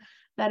person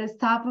that is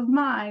top of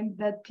mind,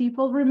 that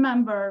people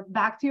remember.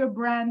 Back to your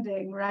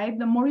branding, right?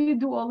 The more you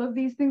do all of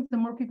these things, the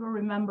more people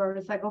remember.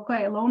 It's like,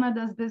 okay, Ilona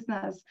does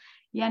business,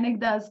 Yannick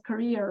does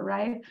career,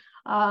 right?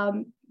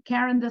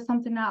 Karen does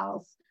something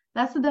else.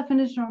 That's the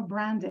definition of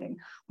branding.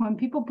 When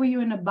people put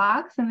you in a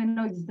box and they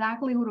know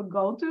exactly who to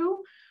go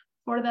to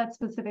for that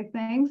specific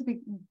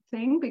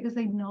thing because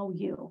they know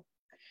you.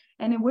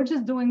 And we're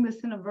just doing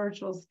this in a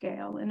virtual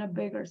scale, in a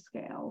bigger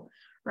scale,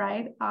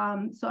 right?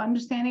 So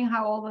understanding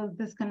how all of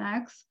this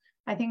connects,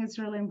 I think it's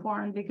really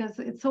important, because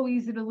it's so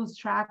easy to lose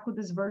track with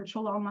this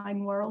virtual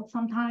online world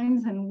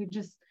sometimes. And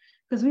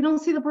because we don't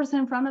see the person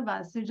in front of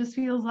us, it just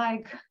feels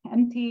like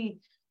empty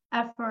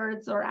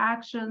efforts or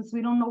actions.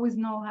 We don't always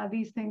know how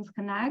these things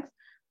connect,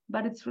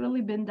 but it's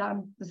really been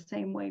done the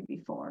same way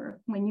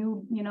before. When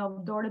you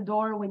door to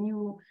door, when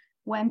you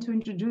went to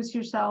introduce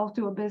yourself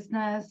to a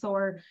business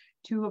or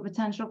to a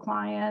potential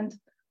client,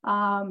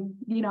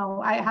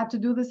 I had to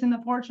do this in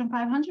the Fortune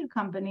 500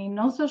 company,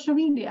 no social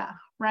media,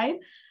 right?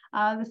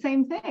 The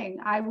same thing.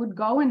 I would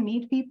go and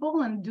meet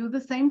people and do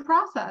the same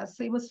process.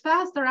 It was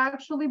faster,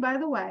 actually, by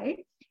the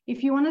way.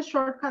 If you want to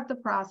shortcut the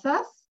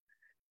process,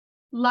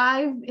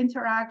 live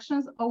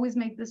interactions always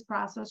make this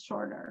process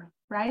shorter,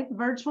 right?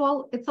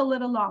 Virtual, it's a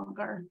little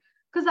longer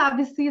because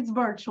obviously it's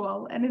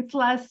virtual and it's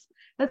less.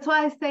 That's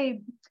why I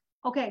say,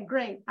 okay,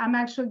 great. I'm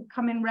actually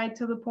coming right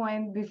to the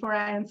point before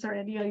I answer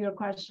any of your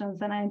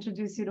questions, and I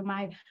introduce you to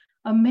one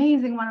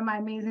of my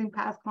amazing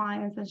past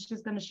clients, and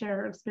she's going to share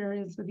her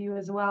experience with you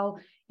as well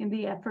in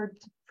the effort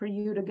for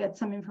you to get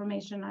some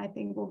information I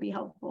think will be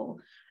helpful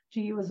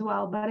to you as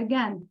well. But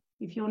again,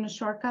 if you want to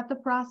shortcut the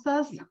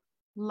process,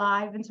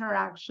 live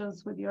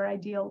interactions with your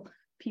ideal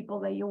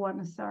people that you want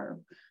to serve.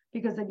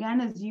 Because again,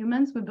 as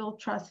humans, we build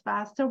trust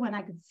faster when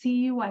I could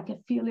see you, I could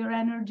feel your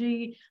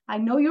energy. I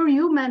know you're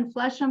human,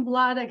 flesh and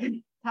blood, I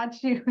can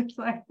touch you. It's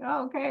like,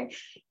 oh, okay,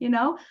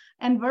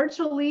 and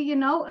virtually,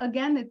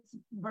 again, it's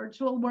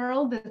virtual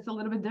world. It's a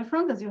little bit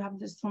different because you have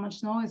just so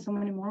much noise, so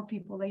many more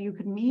people that you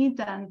could meet,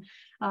 and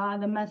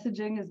the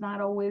messaging is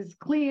not always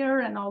clear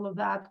and all of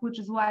that, which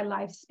is why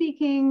live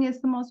speaking is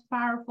the most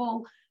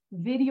powerful.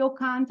 Video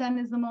content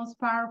is the most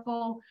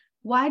powerful.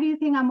 Why do you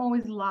think I'm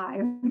always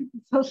live on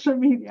social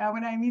media?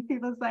 When I meet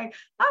people, it's like,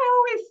 I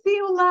always see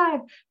you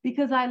live,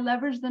 because I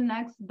leverage the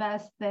next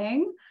best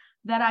thing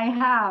that I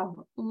have,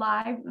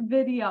 live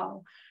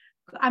video.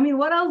 I mean,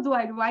 what else do?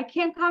 I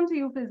can't come to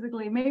you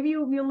physically. Maybe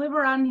you live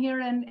around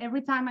here, and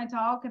every time I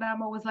talk, and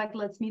I'm always like,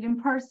 let's meet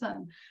in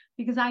person,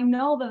 because I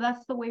know that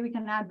that's the way we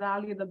can add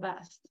value the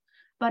best.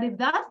 But if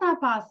that's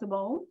not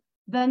possible,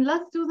 then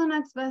let's do the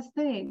next best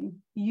thing,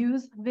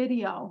 use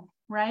video,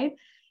 right?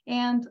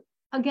 And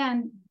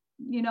again,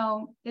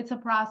 it's a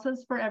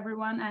process for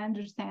everyone. I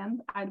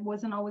understand. I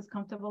wasn't always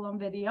comfortable on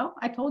video.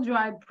 I told you,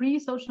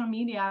 pre-social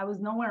media, I was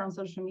nowhere on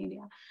social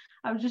media.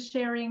 I was just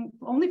sharing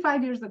only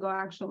 5 years ago,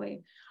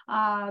 actually,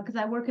 because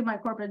I work in my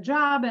corporate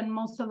job, and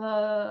most of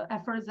the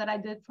efforts that I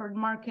did for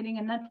marketing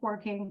and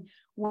networking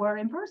were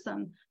in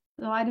person.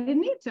 So I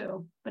didn't need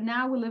to, but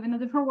now we live in a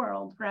different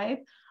world, right?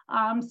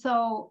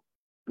 So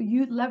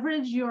you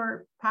leverage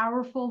your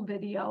powerful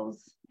videos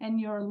and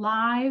your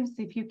lives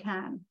if you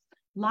can.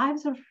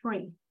 Lives are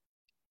free.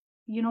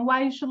 You know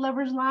why you should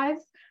leverage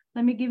lives?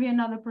 Let me give you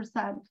another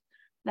percent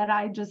that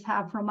I just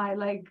have from my,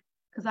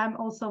 because I'm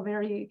also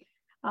very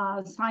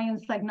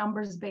science,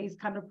 numbers-based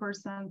kind of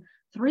person.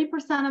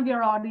 3% of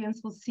your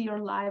audience will see your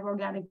live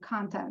organic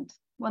content.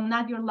 Well,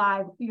 not your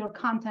live, your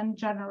content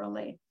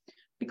generally.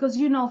 Because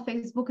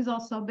Facebook is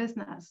also a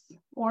business,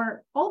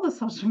 or all the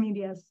social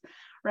medias,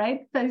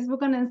 right?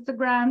 Facebook and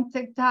Instagram,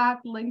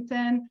 TikTok,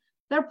 LinkedIn,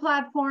 they're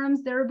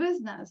platforms, they're a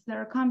business,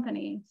 they're a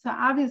company. So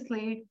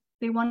obviously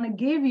they want to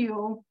give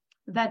you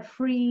that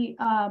free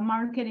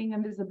marketing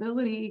and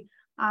visibility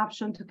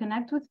option to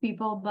connect with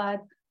people,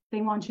 but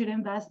they want you to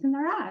invest in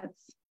their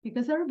ads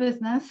because they're a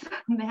business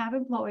and they have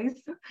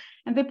employees,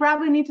 and they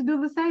probably need to do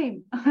the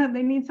same.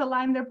 They need to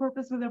align their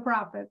purpose with their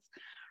profits,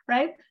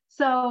 right?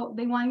 So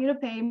they want you to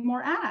pay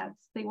more ads.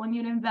 They want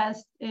you to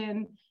invest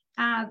in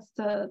ads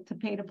to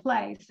pay to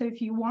play. So if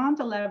you want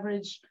to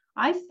leverage,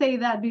 I say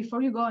that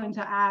before you go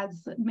into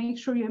ads, make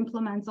sure you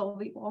implement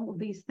all of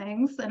these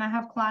things. And I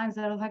have clients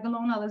that are like,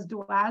 Ilona, let's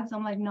do ads.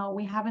 I'm like, no,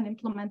 we haven't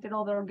implemented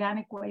all the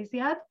organic ways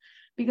yet,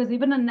 because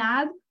even an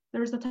ad,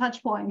 there's a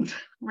touch point,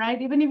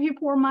 right? Even if you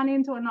pour money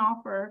into an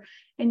offer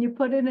and you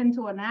put it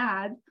into an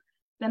ad,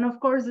 then of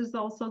course there's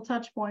also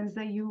touch points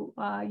that you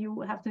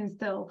have to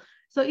instill.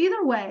 So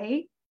either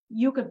way,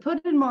 you could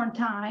put in more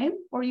time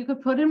or you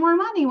could put in more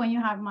money when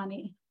you have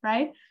money,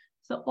 right?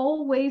 So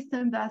always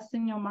invest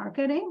in your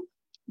marketing.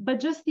 But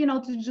just,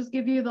 to just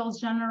give you those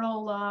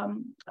general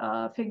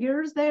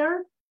figures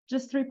there,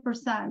 just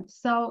 3%.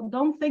 So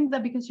don't think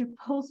that because you're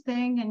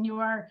posting and you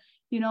are,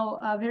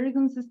 very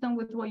consistent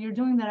with what you're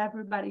doing that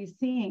everybody's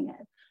seeing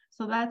it.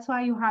 So that's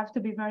why you have to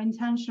be very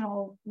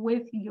intentional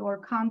with your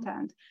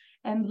content.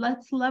 And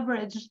let's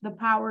leverage the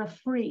power of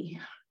free.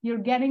 You're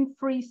getting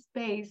free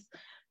space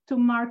to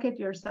market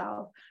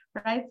yourself,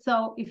 right?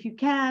 So if you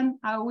can,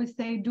 I always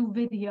say do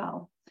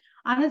video.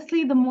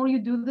 Honestly, the more you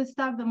do this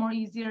stuff, the more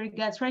easier it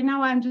gets. Right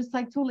now, I'm just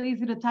like too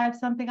lazy to type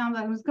something. I'm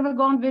like, I'm just gonna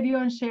go on video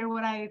and share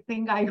what I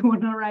think I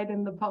want to write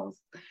in the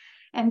post.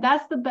 And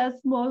that's the best,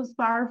 most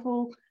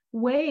powerful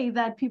way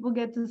that people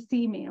get to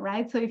see me,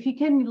 right? So if you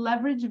can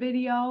leverage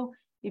video,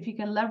 if you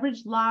can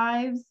leverage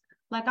lives,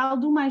 like I'll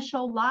do my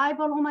show live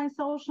on all my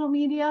social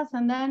medias,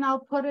 and then I'll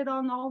put it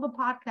on all the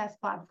podcast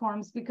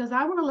platforms because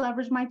I want to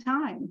leverage my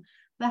time.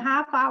 The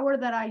half hour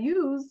that I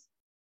use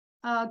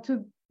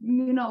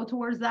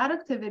towards that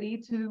activity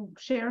to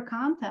share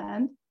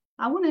content,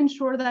 I want to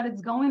ensure that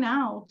it's going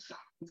out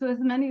to as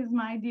many of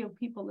my ideal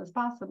people as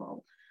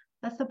possible.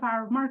 That's the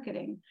power of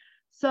marketing.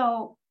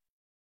 So,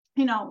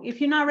 if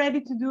you're not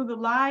ready to do the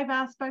live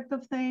aspect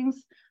of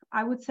things,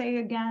 I would say,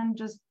 again,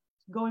 just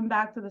going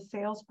back to the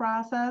sales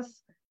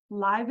process,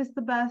 live is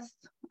the best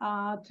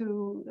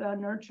to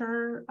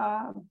nurture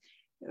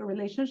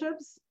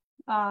relationships.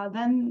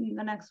 Then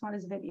the next one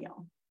is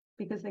video,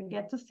 because they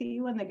get to see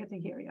you and they get to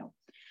hear you.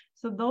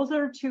 So those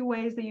are 2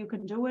 ways that you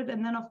can do it.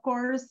 And then, of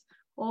course,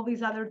 all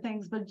these other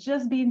things, but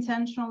just be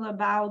intentional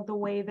about the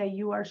way that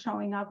you are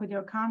showing up with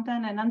your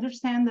content, and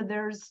understand that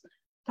there's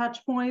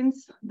touch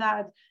points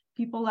that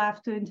people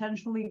have to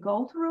intentionally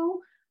go through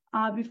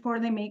before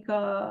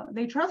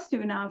they trust you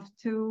enough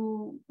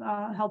to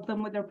help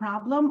them with their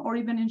problem, or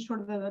even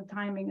ensure that the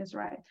timing is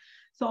right.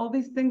 So all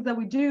these things that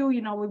we do,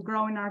 with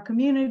growing our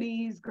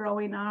communities,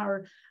 growing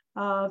our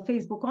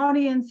Facebook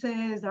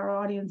audiences, our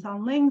audience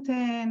on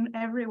LinkedIn,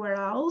 everywhere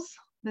else,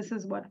 this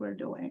is what we're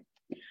doing.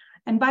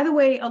 And by the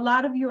way, a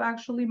lot of you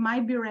actually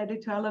might be ready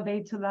to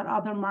elevate to that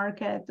other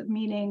market,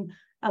 meaning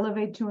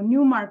elevate to a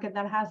new market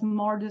that has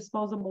more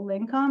disposable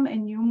income,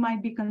 and you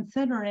might be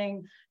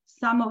considering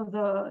some of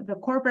the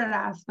corporate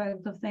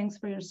aspect of things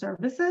for your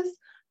services.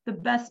 The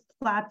best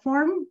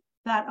platform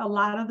that a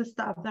lot of the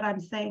stuff that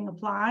I'm saying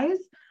applies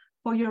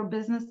for your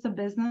business to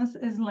business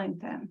is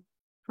LinkedIn,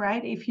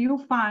 right? If you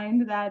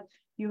find that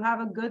you have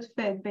a good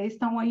fit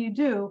based on what you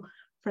do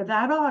for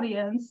that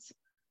audience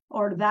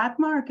or that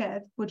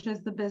market, which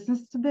is the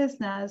business to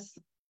business,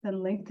 then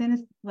LinkedIn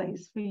is the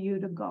place for you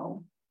to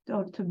go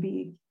or to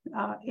be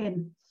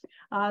in,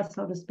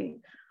 so to speak.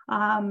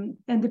 And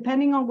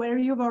depending on where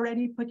you've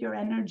already put your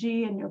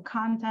energy and your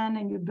content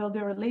and you build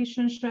your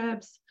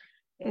relationships,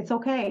 it's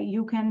okay.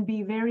 You can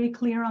be very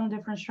clear on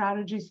different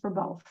strategies for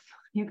both.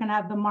 You can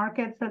have the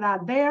market for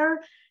that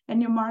there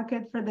and your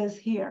market for this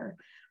here,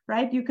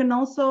 right? You can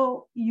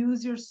also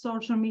use your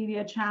social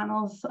media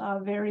channels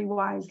very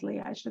wisely,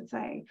 I should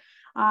say.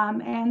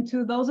 And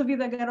to those of you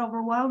that get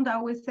overwhelmed, I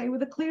always say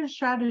with a clear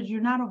strategy,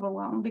 you're not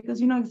overwhelmed because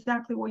you know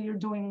exactly what you're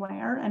doing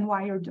where and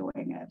why you're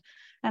doing it.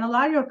 And a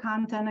lot of your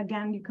content,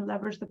 again, you can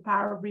leverage the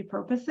power of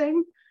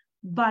repurposing.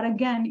 But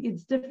again,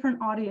 it's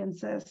different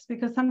audiences,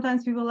 because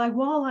sometimes people are like,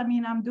 well, I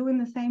mean, I'm doing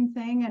the same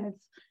thing and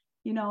it's,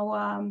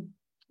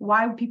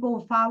 why would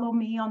people follow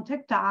me on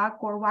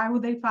TikTok, or why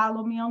would they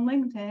follow me on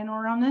LinkedIn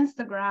or on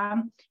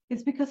Instagram?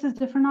 It's because it's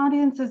different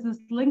audiences.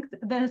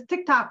 There's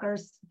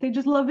TikTokers, they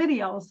just love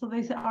videos, so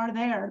they are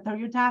there. So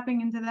you're tapping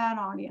into that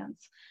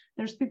audience.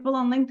 There's people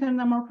on LinkedIn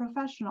that are more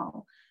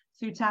professional.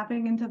 So you're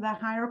tapping into the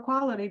higher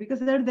quality because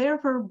they're there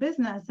for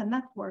business and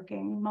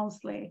networking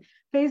mostly.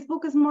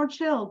 Facebook is more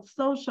chilled,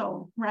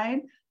 social,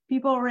 right?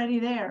 People already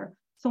there.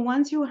 So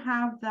once you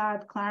have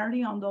that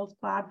clarity on those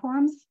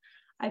platforms,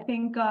 I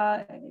think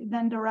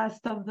then the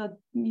rest of the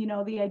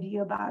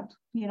idea about,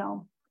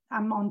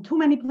 I'm on too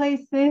many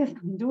places,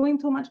 I'm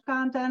doing too much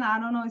content, I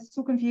don't know, it's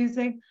too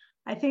confusing.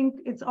 I think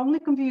it's only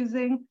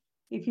confusing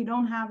if you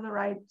don't have the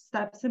right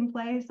steps in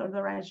place or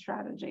the right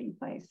strategy in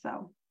place.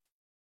 So,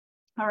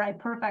 all right,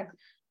 perfect.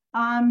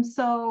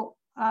 So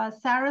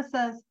Sarah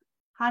says,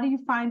 how do you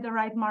find the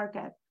right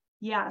market?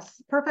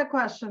 Yes, perfect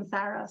question,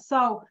 Sarah.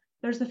 So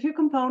there's a few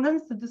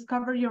components to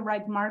discover your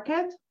right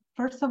market.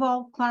 First of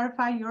all,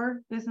 clarify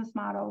your business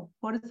model.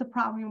 What is the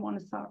problem you want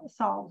to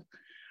solve,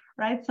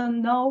 right? So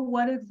know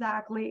what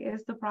exactly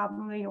is the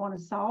problem that you want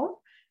to solve.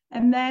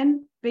 And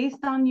then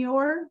based on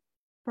your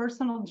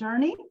personal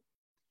journey,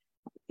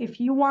 if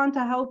you want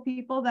to help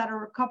people that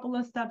are a couple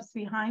of steps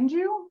behind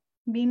you,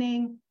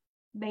 meaning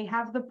they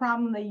have the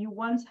problem that you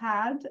once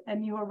had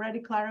and you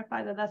already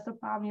clarified that that's the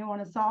problem you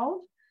want to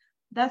solve,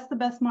 that's the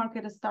best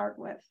market to start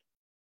with.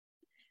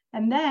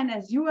 And then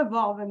as you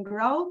evolve and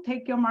grow,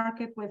 take your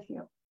market with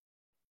you.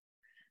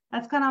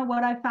 That's kind of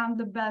what I found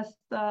the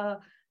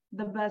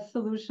best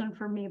solution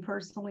for me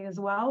personally as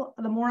well.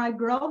 The more I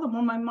grow, the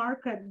more my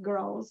market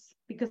grows,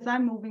 because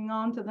I'm moving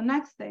on to the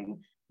next thing.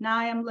 Now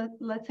I am,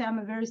 let's say I'm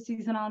a very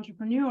seasoned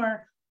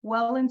entrepreneur,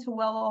 well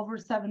over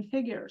 7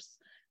 figures.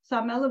 So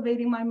I'm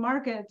elevating my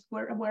market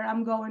where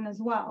I'm going as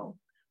well,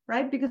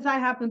 right? Because I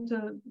happen to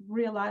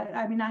realize,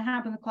 I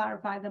happen to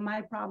clarify that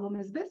my problem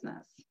is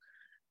business.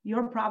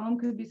 Your problem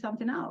could be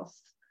something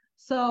else.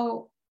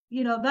 So,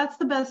 that's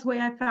the best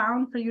way I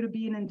found for you to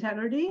be in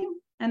integrity.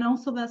 And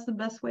also that's the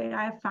best way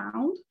I have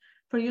found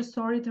for your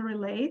story to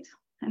relate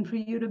and for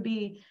you to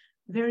be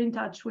very in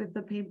touch with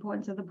the pain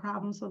points and the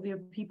problems of your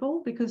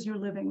people, because you're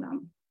living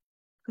them,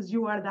 because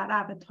you are that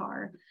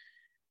avatar.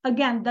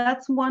 Again,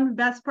 that's one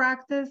best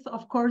practice.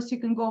 Of course, you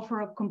can go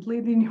for a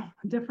completely new,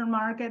 different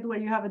market where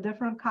you have a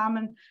different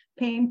common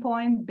pain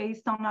point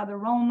based on other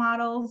role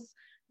models.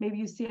 Maybe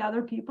you see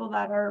other people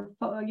that are,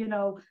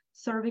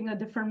 serving a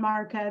different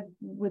market,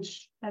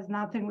 which has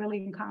nothing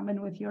really in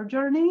common with your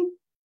journey.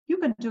 You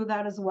can do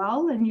that as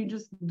well. And you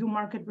just do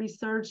market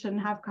research and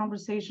have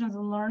conversations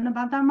and learn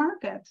about that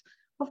market.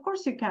 Of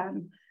course you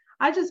can.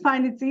 I just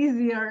find it's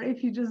easier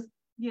if you just,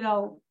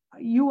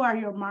 you are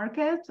your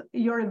market,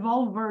 your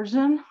evolved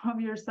version of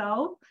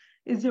yourself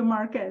is your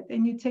market,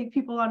 and you take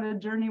people on a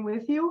journey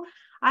with you.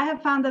 I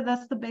have found that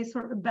that's the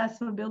best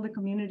for building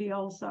community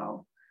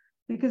also,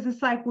 because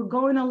it's like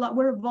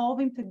we're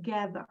evolving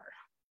together,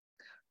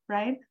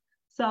 right?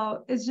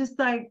 So it's just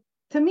like,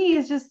 to me,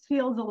 it just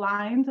feels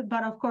aligned,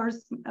 but of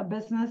course,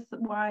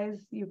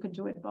 business-wise, you could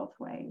do it both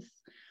ways.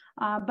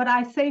 But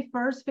I say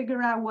first,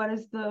 figure out what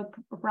is the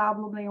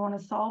problem that you want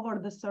to solve, or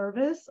the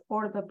service,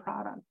 or the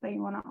product that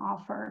you want to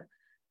offer.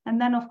 And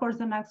then, of course,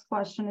 the next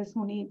question is,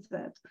 who needs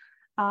it?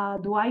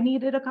 Do I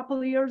need it a couple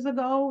of years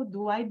ago?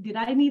 Did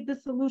I need the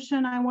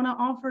solution I want to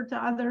offer to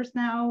others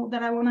now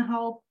that I want to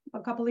help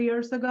a couple of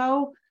years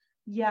ago?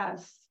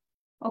 Yes.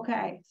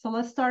 Okay, so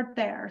let's start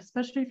there,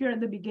 especially if you're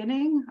at the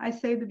beginning. I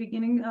say the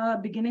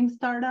beginning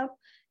startup.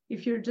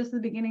 If you're just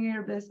at the beginning of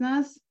your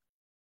business,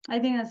 I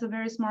think that's a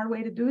very smart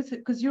way to do it,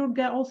 because you'll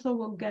get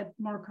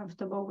more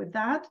comfortable with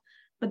that.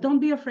 But don't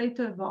be afraid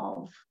to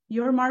evolve.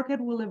 Your market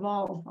will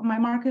evolve. My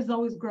market is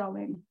always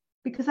growing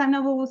because I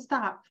never will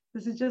stop.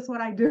 This is just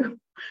what I do,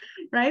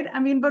 right?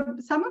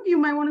 But some of you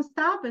might want to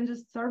stop and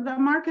just serve that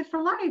market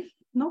for life.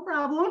 No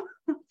problem.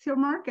 It's your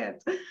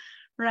market,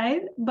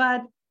 right?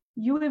 But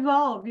you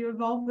evolve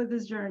with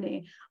this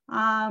journey.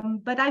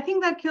 But I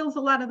think that kills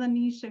a lot of the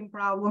niching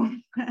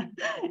problem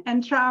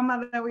and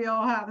trauma that we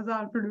all have as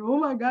entrepreneurs. Oh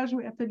my gosh,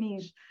 we have to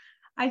niche.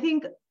 I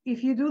think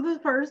if you do the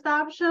first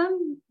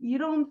option, you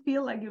don't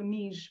feel like you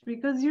niche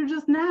because you're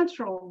just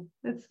natural.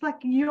 It's like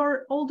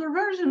your older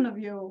version of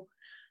you.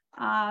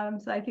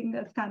 So I think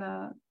that's kind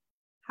of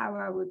how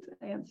I would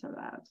answer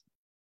that.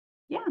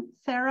 Yeah,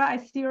 Sarah, I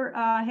see your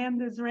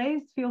hand is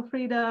raised. Feel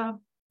free to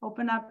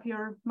open up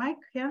your mic.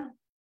 Yeah.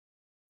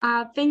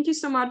 Thank you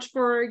so much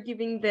for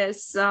giving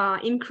this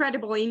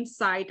incredible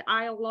insight.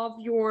 I love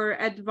your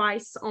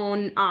advice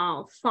on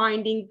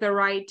finding the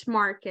right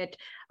market.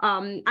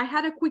 I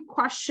had a quick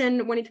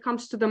question when it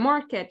comes to the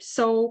market.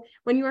 So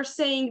when you are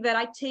saying that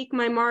I take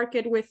my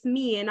market with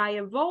me and I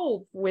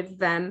evolve with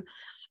them,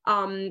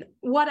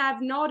 what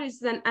I've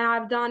noticed and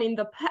I've done in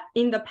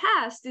the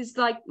past is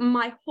like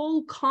my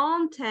whole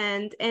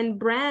content and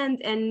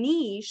brand and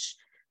niche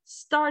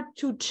start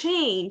to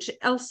change.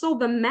 Also,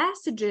 the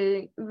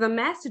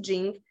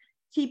messaging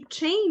keep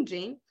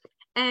changing,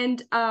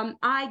 and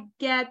I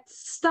get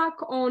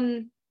stuck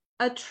on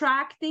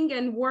attracting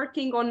and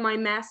working on my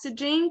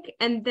messaging,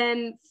 and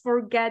then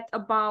forget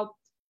about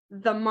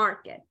the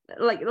market,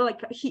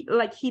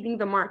 like hitting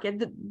the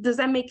market. Does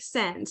that make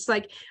sense?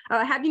 Like,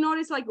 have you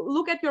noticed? Like,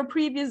 look at your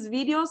previous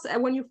videos,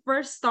 and when you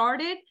first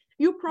started,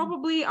 you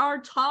probably are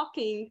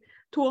talking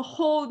to a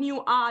whole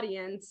new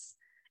audience.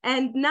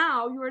 And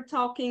now you are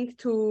talking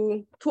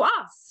to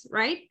us,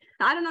 right?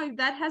 I don't know if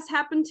that has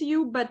happened to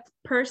you, but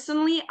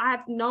personally,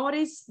 I've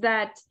noticed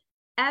that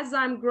as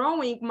I'm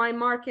growing, my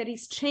market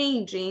is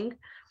changing.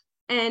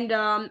 And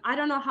I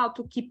don't know how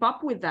to keep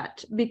up with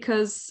that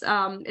because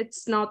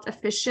it's not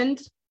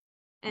efficient.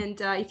 And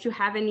if you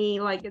have any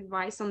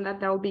advice on that,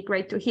 that would be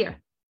great to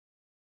hear.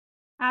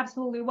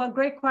 Absolutely. Well,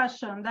 great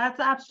question. That's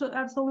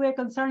absolutely a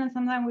concern. And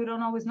sometimes we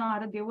don't always know how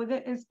to deal with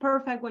it. It's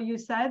perfect what you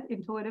said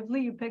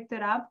intuitively. You picked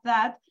it up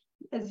that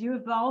as you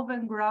evolve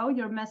and grow,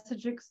 your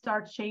messaging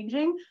starts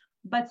changing.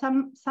 But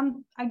some,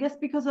 I guess,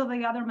 because of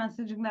the other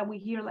messaging that we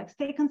hear, like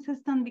stay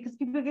consistent, because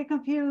people get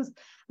confused.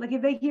 Like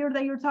if they hear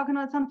that you're talking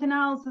about something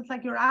else, it's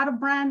like you're out of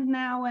brand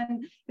now.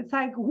 And it's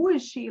like, who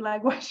is she?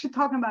 Like, why is she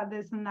talking about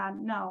this and that?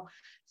 No.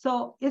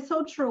 So it's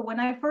so true. When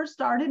I first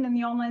started in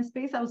the online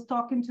space, I was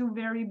talking to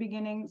very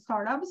beginning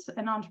startups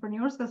and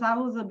entrepreneurs because I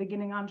was a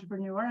beginning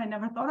entrepreneur. I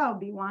never thought I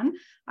would be one.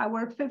 I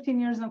worked 15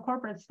 years in the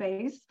corporate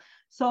space.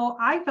 So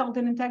I felt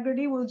in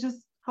integrity was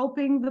just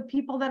helping the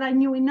people that I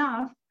knew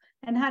enough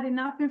and had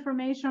enough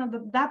information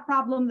of that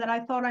problem that I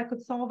thought I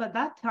could solve at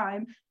that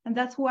time. And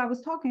that's who I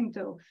was talking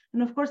to.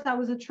 And of course, I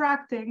was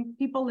attracting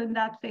people in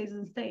that phase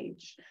and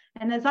stage.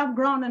 And as I've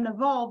grown and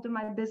evolved, and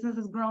my business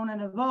has grown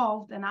and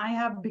evolved, and I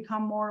have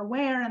become more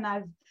aware, and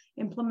I've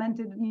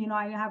implemented,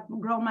 I have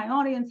grown my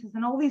audiences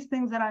and all these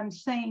things that I'm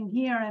saying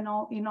here and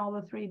in all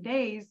the 3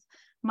 days,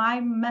 my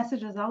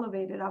message is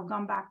elevated. I've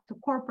gone back to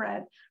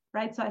corporate,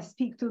 right? So I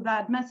speak to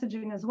that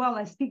messaging as well.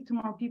 I speak to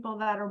more people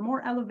that are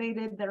more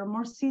elevated, that are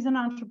more seasoned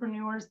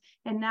entrepreneurs.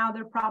 And now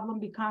their problem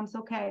becomes,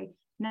 okay,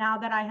 now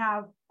that I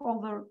have all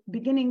the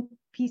beginning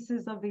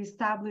pieces of the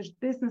established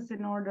business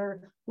in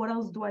order, what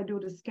else do I do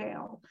to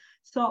scale?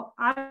 So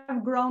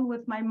I've grown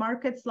with my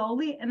market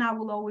slowly, and I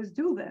will always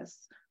do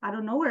this. I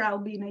don't know where I'll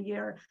be in a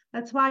year.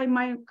 That's why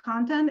my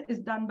content is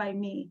done by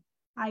me.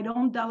 I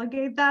don't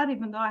delegate that,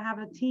 even though I have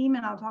a team,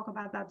 and I'll talk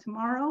about that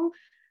tomorrow,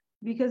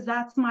 because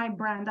that's my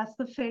brand. That's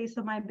the face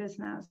of my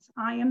business.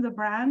 I am the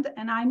brand,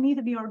 and I need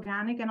to be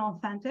organic and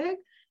authentic.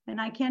 And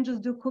I can't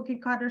just do cookie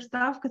cutter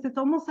stuff, because it's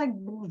almost like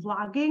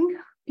vlogging.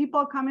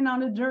 People are coming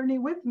on a journey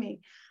with me.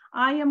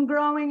 I am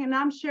growing, and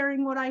I'm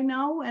sharing what I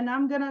know, and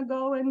I'm going to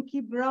go and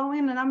keep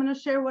growing, and I'm going to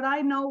share what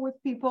I know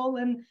with people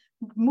and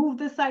move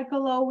the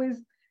cycle always,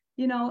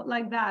 you know,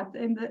 like that,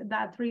 in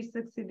that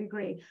 360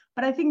 degree.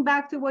 But I think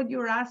back to what you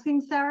were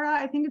asking, Sarah,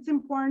 I think it's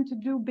important to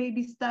do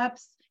baby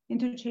steps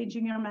into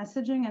changing your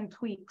messaging and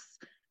tweaks.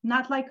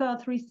 Not like a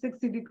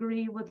 360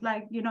 degree with,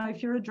 like, you know,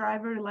 if you're a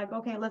driver, like,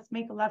 okay, let's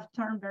make a left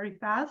turn very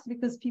fast,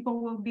 because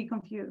people will be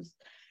confused.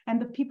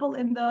 And the people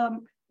in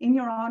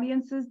your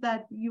audiences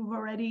that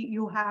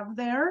you have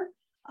there,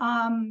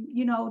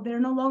 you know, they're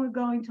no longer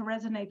going to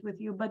resonate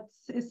with you. But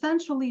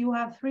essentially, you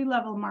have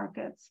 3-level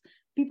markets.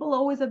 People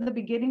always at the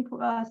beginning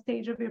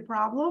stage of your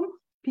problem,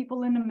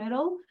 people in the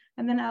middle,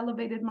 and then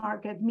elevated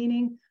market,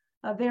 meaning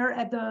they're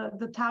at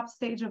the top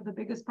stage of the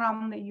biggest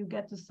problem that you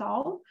get to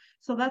solve.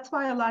 So that's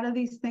why a lot of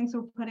these things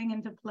we're putting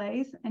into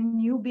place,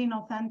 and you being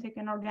authentic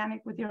and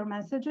organic with your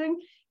messaging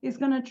is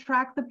going to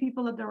attract the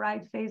people at the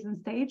right phase and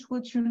stage,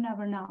 which you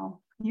never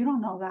know. You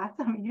don't know that.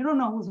 I mean, you don't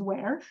know who's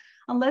where,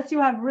 unless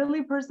you have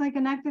really personally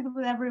connected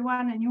with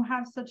everyone and you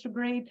have such a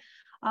great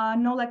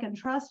know, like, and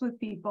trust with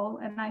people.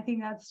 And I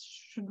think that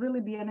should really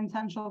be an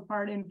intentional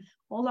part in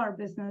all our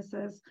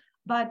businesses.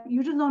 But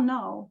you just don't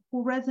know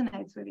who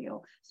resonates with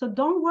you. So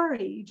don't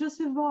worry,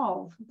 just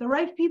evolve. The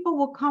right people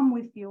will come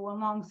with you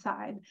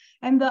alongside.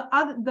 And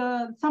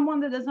the someone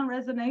that doesn't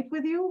resonate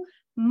with you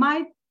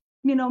might,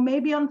 you know,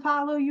 maybe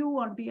unfollow you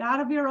or be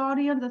out of your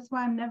audience. That's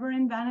why I'm never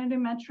in vanity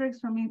metrics.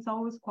 For me, it's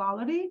always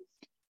quality.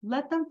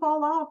 Let them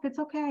fall off. It's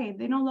okay.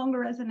 They no longer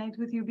resonate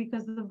with you,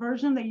 because the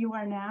version that you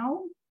are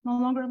now no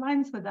longer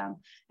aligns with them,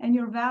 and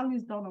your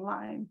values don't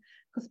align.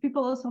 Because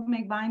people also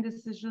make buying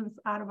decisions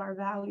out of our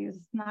values,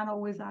 not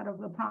always out of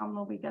the problem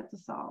that we get to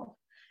solve.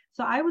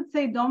 So I would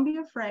say, don't be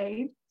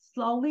afraid.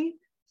 Slowly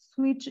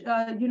switch,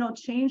 you know,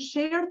 change,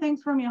 share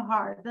things from your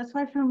heart. That's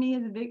why for me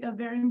it's a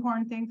very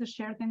important thing to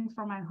share things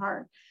from my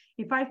heart.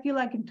 If I feel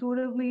like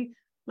intuitively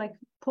like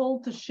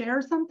pulled to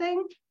share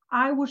something,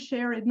 I will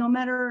share it, no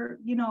matter,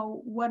 you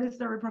know, what is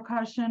the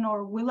repercussion,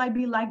 or will I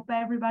be liked by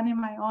everybody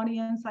in my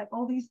audience, like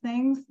all these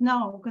things.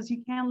 No, because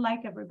you can't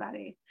like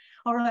everybody,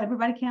 or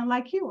everybody can't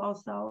like you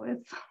also.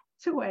 It's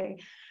two-way.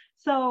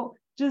 So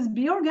just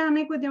be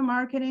organic with your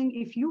marketing.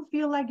 If you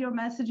feel like your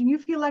messaging, you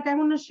feel like I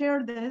want to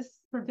share this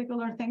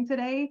particular thing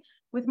today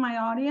with my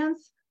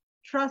audience,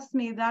 trust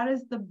me, that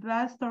is the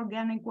best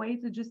organic way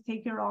to just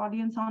take your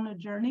audience on a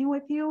journey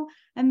with you.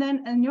 And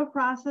then in your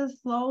process,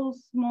 slow,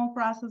 small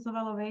process of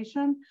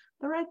elevation,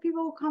 the right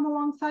people will come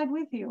alongside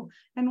with you.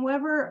 And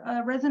whoever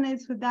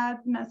resonates with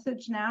that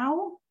message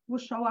now will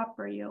show up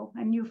for you,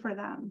 and you for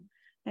them.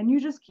 And you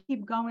just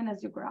keep going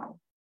as you grow.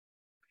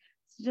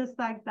 It's just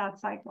like that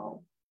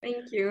cycle.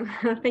 Thank you.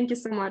 Thank you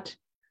so much.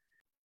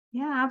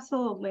 Yeah,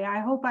 absolutely. I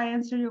hope I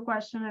answered your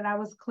question and I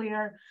was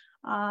clear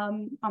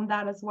on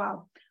that as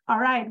well. All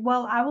right.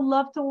 Well, I would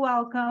love to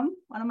welcome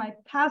one of my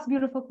past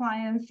beautiful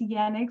clients,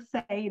 Yannick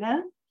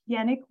Saida.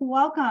 Yannick,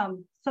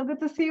 welcome. So good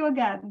to see you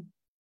again.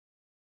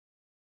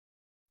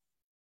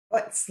 Oh,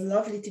 it's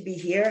lovely to be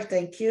here.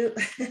 Thank you.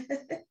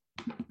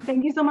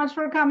 Thank you so much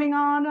for coming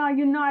on.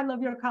 You know I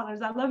love your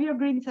colors. I love your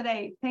green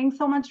today. Thanks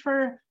so much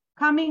for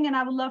coming. And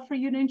I would love for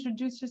you to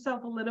introduce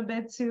yourself a little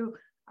bit to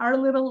our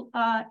little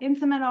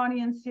intimate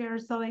audience here,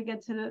 so they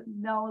get to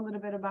know a little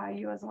bit about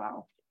you as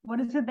well. What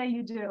is it that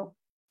you do?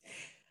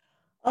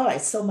 All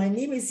right, so my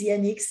name is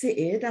Yannick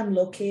Said. I'm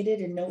located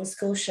in Nova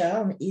Scotia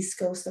on the east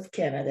coast of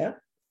Canada.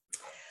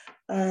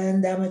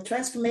 And I'm a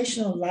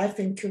transformational life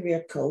and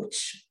career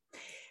coach.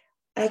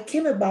 I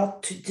came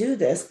about to do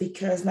this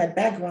because my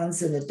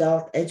background's in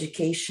adult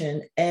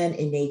education and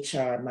in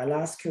HR. My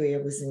last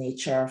career was in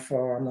HR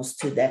for almost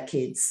 2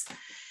 decades.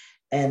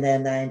 And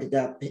then I ended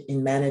up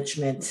in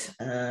management,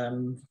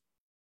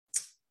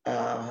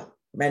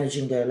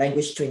 managing the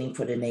language training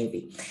for the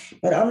Navy.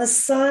 But on the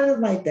side of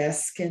my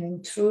desk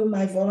and through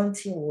my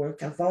volunteer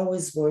work, I've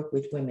always worked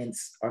with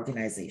women's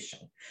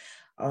organizations.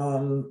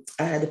 I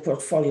had a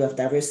portfolio of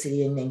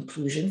diversity and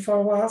inclusion for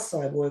a while,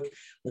 so I worked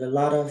with a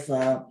lot of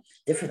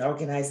different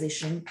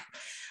organizations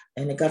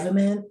in the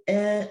government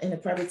and in the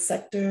private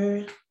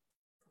sector,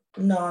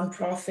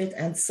 nonprofit,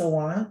 and so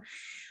on.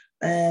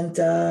 And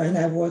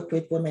I work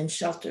with women's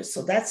shelters,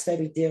 so that's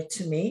very dear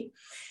to me.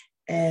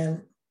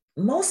 And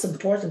most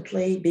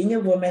importantly, being a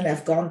woman,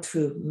 I've gone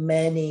through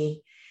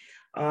many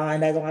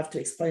And I don't have to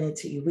explain it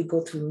to you. We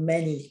go through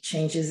many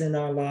changes in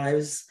our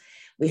lives.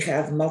 We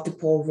have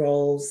multiple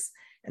roles.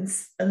 And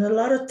a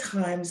lot of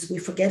times we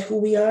forget who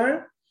we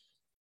are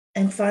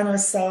and find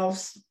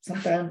ourselves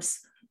sometimes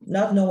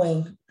not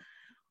knowing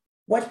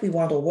what we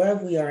want or where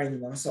we are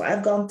anymore. So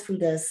I've gone through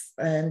this,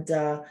 and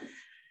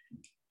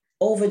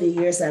over the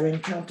years, I've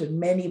encountered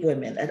many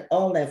women at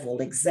all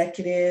levels,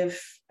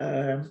 executive,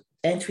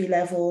 entry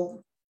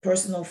level,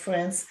 personal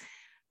friends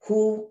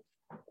who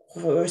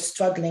were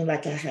struggling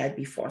like I had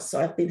before. So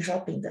I've been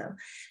helping them.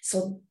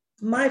 So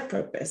my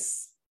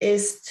purpose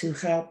is to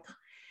help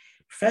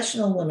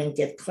professional women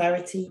get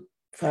clarity,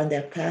 find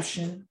their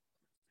passion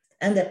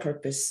and their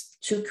purpose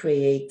to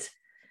create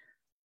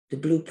the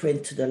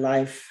blueprint to the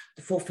life,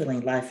 the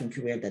fulfilling life and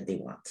career that they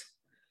want.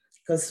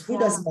 Because who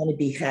doesn't want to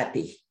be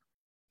happy?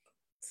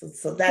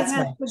 So that's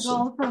my the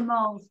goal for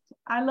most.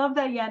 I love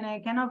that,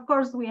 Yannick. And of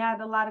course, we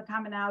had a lot of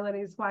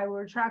commonalities why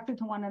we're attracted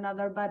to one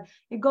another, but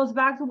it goes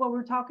back to what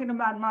we're talking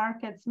about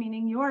markets,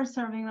 meaning you are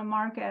serving a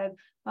market,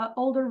 an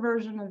older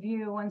version of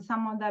you, and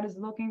someone that is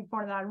looking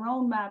for that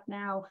roadmap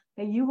now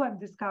that you have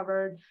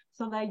discovered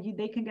so that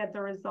they can get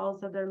the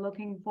results that they're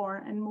looking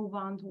for and move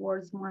on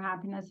towards more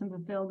happiness and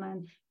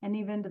fulfillment and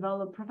even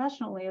develop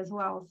professionally as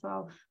well.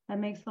 So that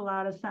makes a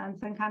lot of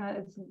sense, and kind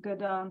of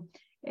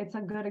it's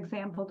a good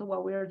example to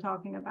what we were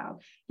talking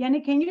about.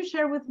 Yannick, can you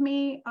share with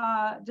me,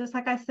 just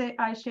like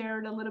I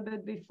shared a little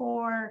bit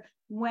before,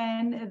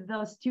 when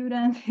the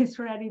student is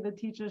ready, the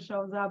teacher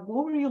shows up,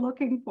 what were you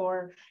looking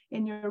for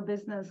in your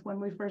business when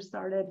we first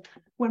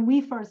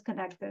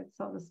connected,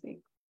 so to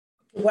speak?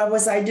 What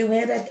was I doing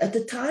at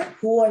the time?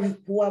 Who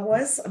I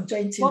was? I'm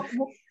trying to.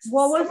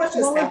 What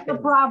was the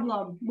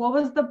problem? What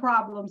was the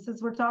problem?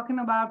 Since we're talking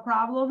about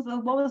problems,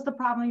 what was the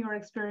problem you were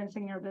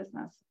experiencing in your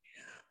business?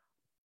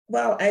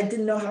 Well, I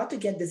didn't know how to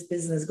get this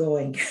business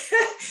going.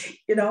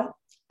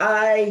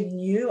 I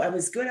knew I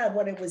was good at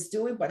what I was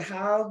doing, but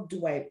how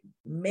do I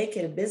make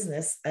it a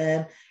business?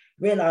 And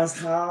realized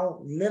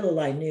how little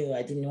I knew.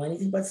 I didn't know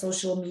anything about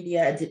social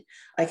media. I did,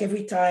 like,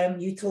 every time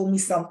you told me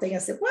something, I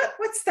said,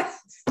 what's that?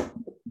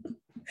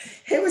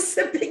 It was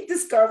a big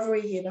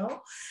discovery,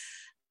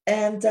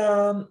 And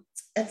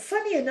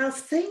funny enough,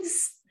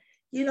 things,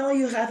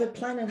 you have a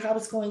plan and how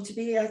it's going to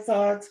be. I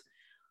thought,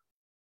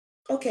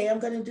 okay, I'm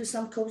going to do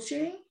some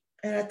coaching.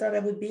 And I thought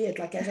that would be it.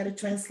 Like, I had a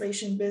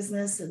translation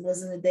business. It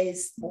was in the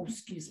days,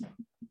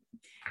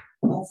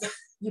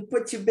 you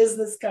put your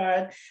business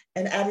card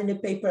and add in the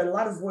paper, a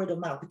lot of word of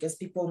mouth because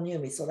people knew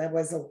me. So that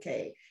was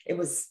okay. It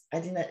was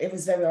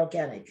very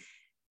organic.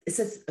 It's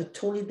a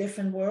totally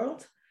different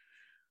world.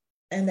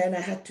 And then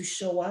I had to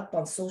show up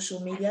on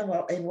social media.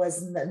 Well,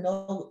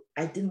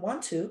 I didn't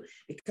want to,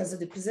 because of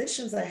the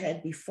positions I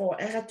had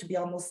before. I had to be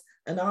almost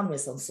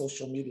anonymous on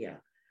social media.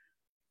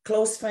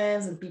 Close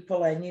friends and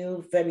people I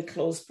knew, very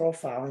close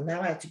profile. And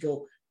now I had to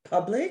go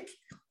public.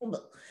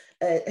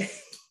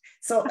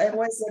 So it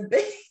was a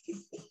big,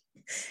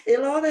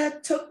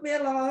 that took me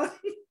along,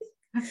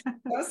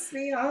 dust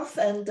me off.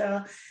 And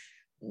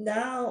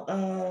now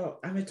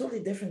I'm a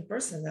totally different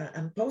person.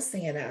 I'm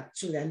posting it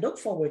actually. I look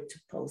forward to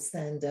post,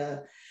 and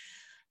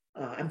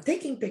I'm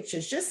taking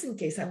pictures just in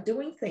case. I'm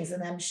doing things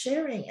and I'm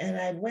sharing.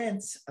 And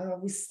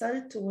we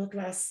started to work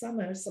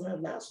summer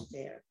of last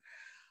year.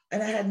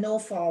 And I had no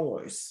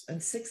followers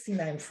and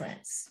 69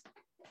 friends,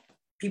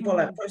 people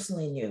I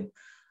personally knew.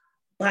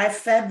 By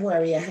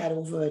February,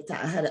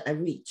 I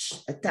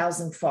reached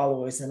 1,000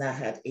 followers and I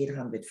had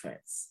 800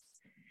 friends.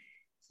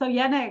 So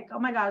Yannick, oh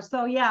my gosh.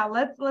 So yeah,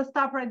 let's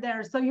stop right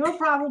there. So your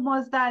problem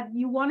was that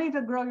you wanted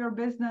to grow your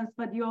business,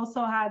 but you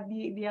also had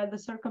the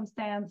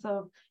circumstance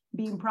of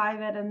being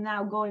private and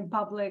now going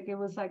public. It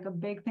was like a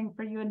big thing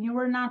for you, and you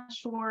were not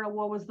sure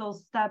what was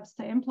those steps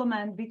to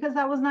implement, because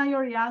that was not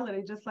your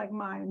reality, just like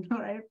mine,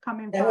 right?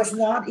 That was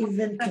not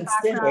even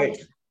considered.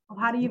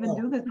 How do you even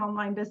do this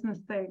online business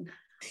thing?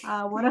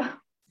 How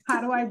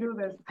do I do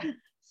this?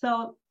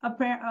 So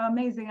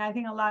amazing. I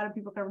think a lot of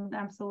people can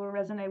absolutely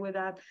resonate with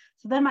that.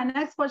 So then my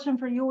next question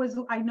for you is,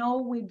 I know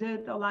we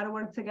did a lot of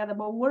work together,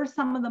 but what are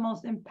some of the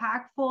most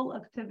impactful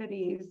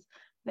activities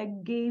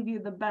that gave you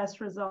the best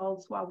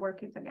results while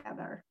working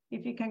together?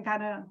 If you can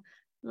kind of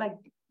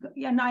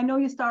and I know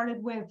you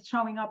started with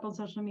showing up on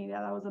social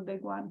media. That was a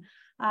big one.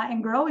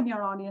 And growing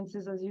your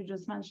audiences, as you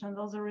just mentioned.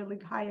 Those are really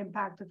high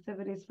impact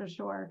activities for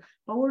sure.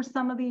 But what were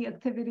some of the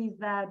activities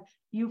that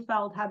you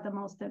felt had the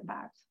most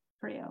impact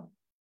for you?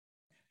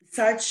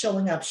 Besides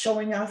showing up,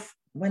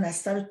 when I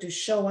started to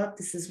show up,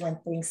 this is when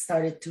things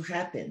started to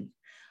happen.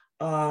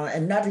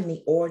 And not in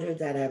the order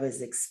that I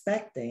was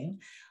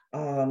expecting.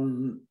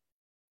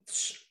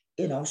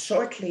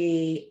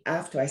 Shortly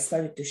after I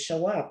started to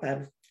show up,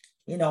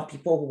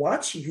 people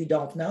watch you who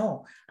don't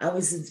know. I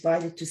was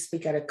invited to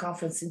speak at a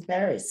conference in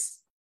Paris.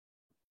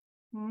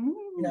 And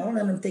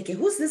I'm thinking,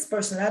 who's this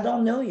person? I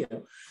don't know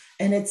you.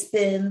 And it's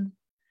been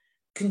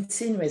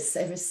continuous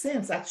ever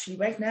since. Actually,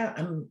 right now,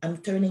 I'm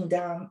turning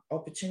down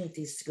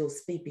opportunities to go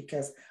speak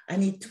because I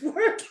need to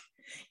work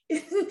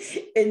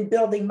in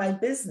building my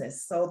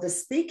business. So the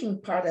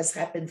speaking part has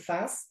happened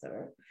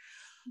faster.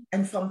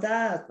 And from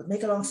that,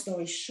 make a long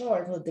story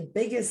short, well, the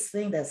biggest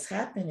thing that's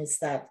happened is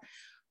that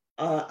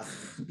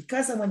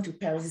because I went to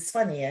Paris, it's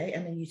funny, eh?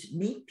 I mean, you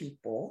meet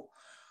people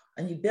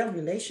and you build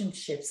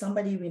relationships.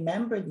 Somebody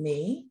remembered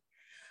me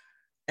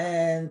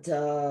and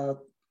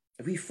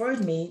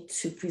referred me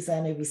to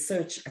present a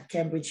research at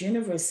Cambridge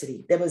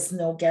University. There was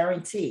no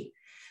guarantee.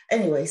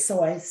 Anyway,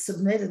 so I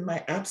submitted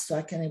my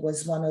abstract and it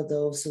was one of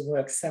those who were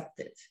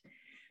accepted.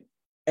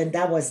 And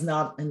that was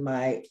not in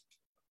my,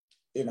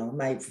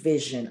 my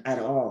vision at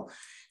all.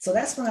 So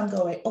that's when I'm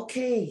going,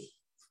 okay,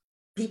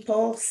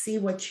 people see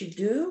what you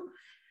do.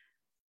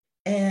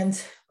 And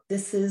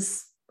this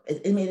is,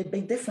 it made a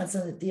big difference.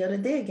 And the other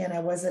day, again, I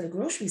was at a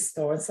grocery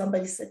store and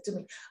somebody said to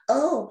me,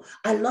 oh,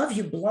 I love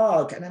your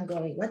blog. And I'm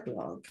going, what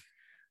blog?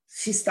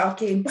 She's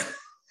talking,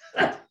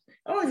 I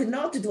don't even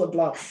know how to do a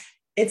blog.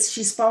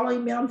 She's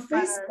following me on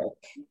Facebook.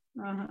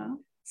 Uh-huh.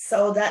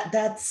 So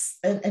that's,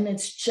 and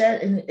it's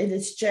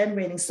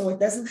generating. So it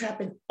doesn't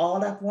happen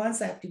all at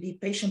once. I have to be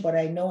patient, but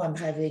I know I'm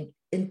having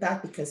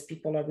impact because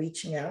people are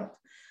reaching out.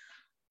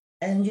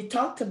 And you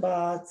talked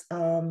about,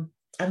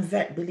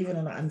 believe it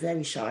or not, I'm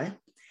very shy.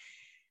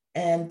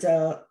 And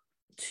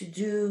to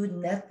do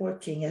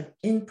networking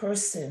in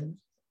person,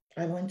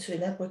 I went to a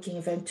networking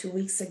event 2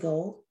 weeks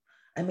ago.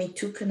 I made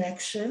 2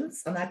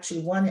 connections, and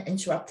actually one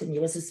interrupted me.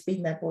 It was a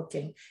speed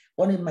networking,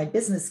 wanted my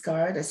business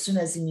card as soon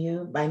as he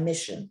knew my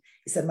mission.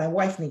 He said, my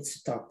wife needs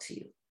to talk to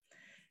you.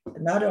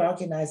 Another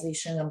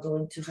organization, I'm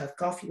going to have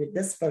coffee with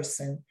this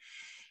person.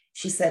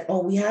 She said,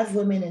 oh, we have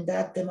women in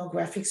that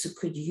demographics who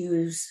could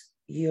use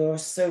your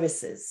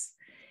services.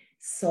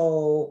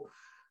 So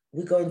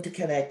we're going to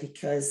connect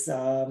because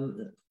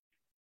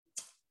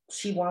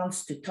she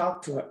wants to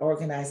talk to her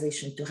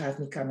organization to have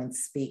me come and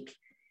speak,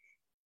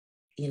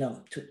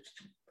 to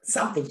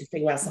something, to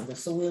figure out something.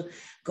 So we're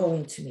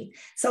going to meet.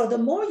 So the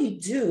more you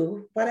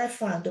do, what I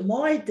found, the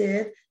more I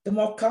did, the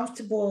more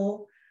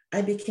comfortable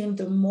I became,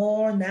 the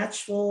more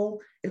natural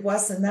it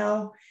was. And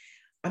now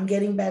I'm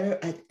getting better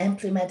at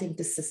implementing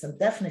the system.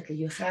 Definitely,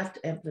 you have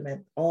to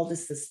implement all the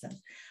system.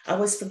 I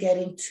was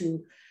forgetting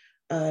to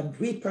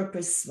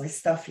repurpose my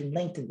stuff in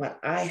LinkedIn. What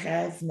I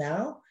have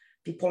now,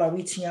 people are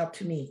reaching out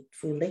to me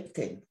through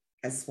LinkedIn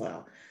as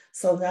well.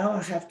 So now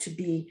I have to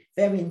be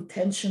very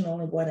intentional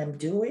in what I'm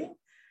doing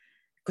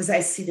because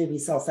I see the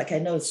results. Like I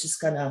know it's just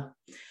gonna,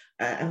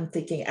 I'm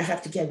thinking I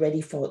have to get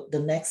ready for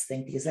the next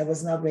thing because I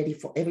was not ready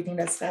for everything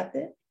that's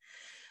happened.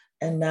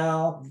 And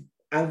now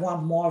I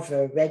want more of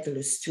a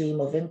regular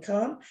stream of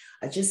income.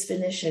 I just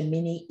finished a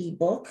mini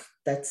ebook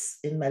that's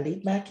in my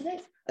lead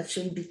magnet.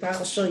 Actually,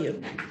 I'll show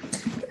you.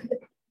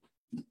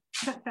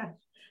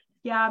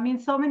 Yeah, I mean,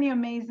 so many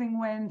amazing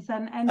wins.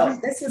 And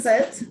this is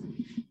it.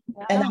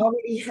 Yeah. And I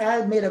already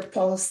made a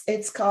post.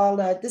 It's called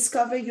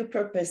Discover Your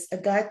Purpose, a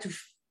guide to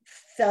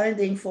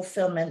finding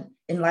fulfillment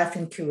in life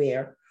and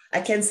career. I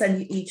can send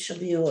you each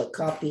of you a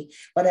copy,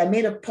 but I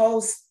made a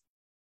post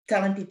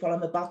telling people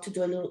I'm about to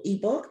do a little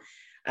ebook.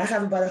 I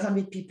have about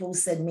 100 people who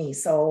send me.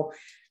 So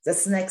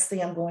that's the next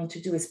thing I'm going to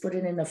do is put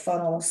it in a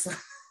funnel so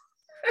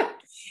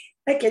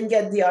I can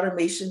get the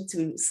automation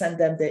to send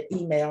them the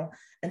email.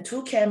 And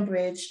through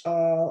Cambridge,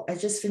 I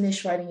just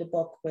finished writing a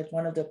book with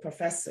one of the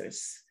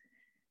professors.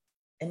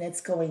 And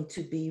it's going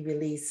to be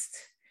released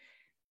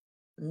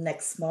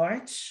next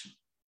March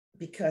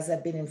because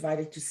I've been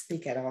invited to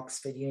speak at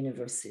Oxford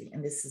University.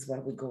 And this is why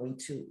we're going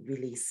to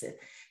release it.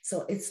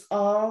 So it's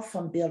all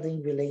from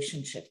building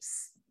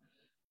relationships.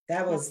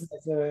 That was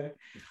never,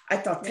 I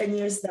thought 10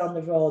 years down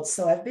the road.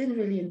 So I've been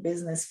really in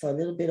business for a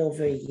little bit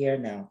over a year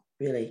now,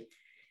 really.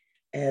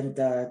 And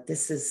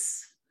this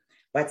is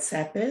what's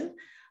happened.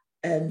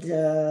 And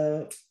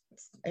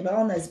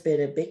Iman has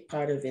been a big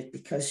part of it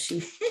because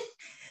she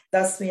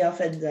dusted me off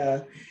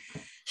and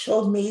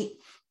showed me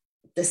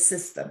the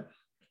system.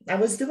 I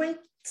was doing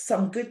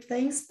some good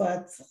things,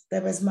 but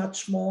there was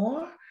much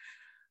more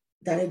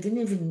that I didn't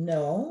even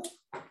know.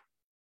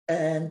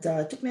 And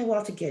it took me a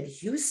while to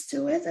get used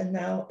to it. And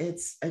now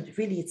it's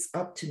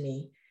up to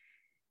me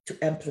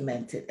to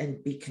implement it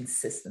and be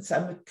consistent. So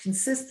I'm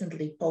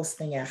consistently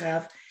posting. I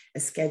have a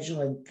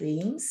schedule and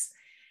themes.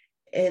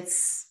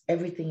 It's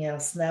everything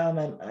else.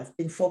 Now I've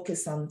been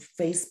focused on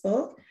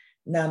Facebook.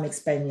 Now I'm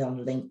expanding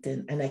on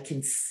LinkedIn, and I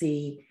can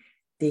see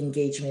the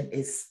engagement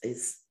is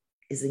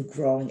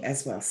growing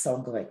as well. So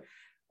I'm going,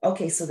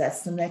 okay, so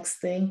that's the next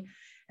thing.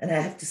 And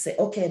I have to say,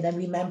 okay, and then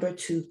remember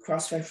to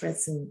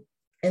cross-reference in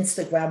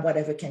Instagram,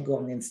 whatever can go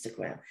on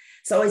Instagram.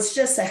 So it's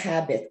just a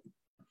habit,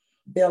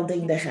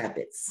 building the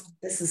habits.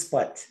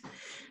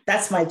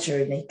 That's my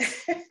journey.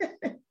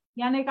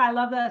 Yannick, I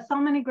love that. So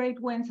many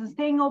great wins and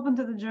staying open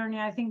to the journey.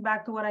 I think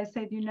back to what I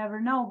said, you never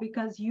know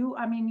because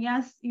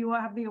yes, you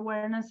have the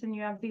awareness and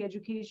you have the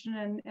education.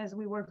 And as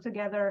we work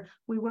together,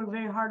 we work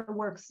very hard to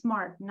work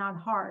smart, not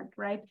hard,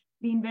 right?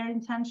 Being very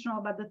intentional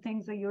about the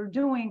things that you're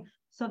doing,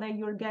 so that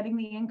you're getting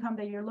the income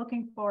that you're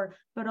looking for,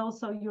 but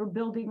also you're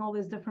building all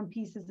these different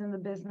pieces in the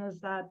business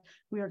that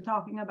we are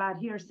talking about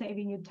here,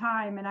 saving you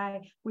time.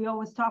 And we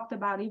always talked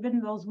about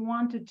even those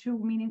 1 to 2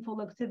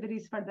 meaningful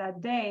activities for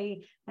that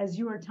day, as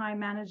you are time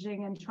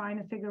managing and trying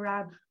to figure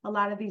out a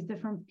lot of these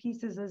different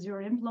pieces as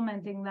you're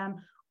implementing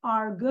them,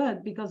 are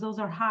good because those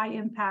are high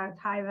impact,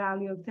 high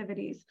value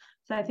activities.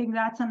 So I think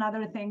that's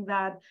another thing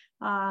that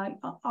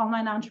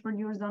online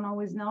entrepreneurs don't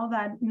always know,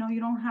 that you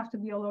don't have to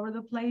be all over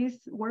the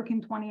place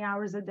working 20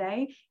 hours a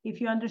day. If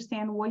you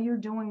understand what you're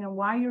doing and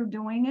why you're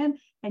doing it,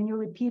 and you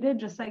repeat it,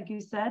 just like you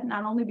said,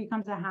 not only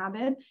becomes a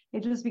habit,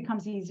 it just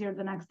becomes easier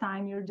the next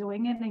time you're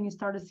doing it, and you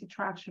start to see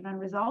traction and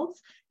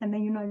results. And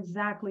then you know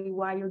exactly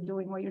why you're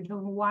doing what you're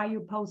doing, why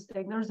you're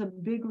posting. There's a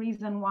big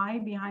reason why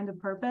behind the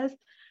purpose,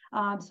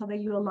 so that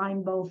you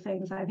align both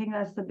things. I think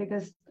that's the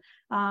biggest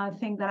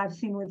thing that I've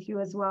seen with you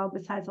as well,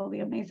 besides all the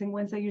amazing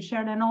wins that you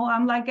shared. And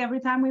I'm like, every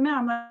time we met,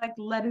 I'm like,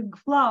 let it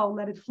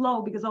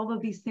flow, because all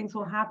of these things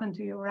will happen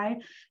to you, right?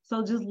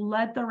 So just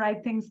let the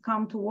right things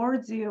come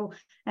towards you.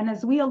 And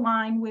as we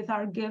align with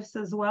our gifts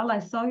as well, I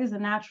saw you as a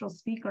natural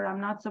speaker.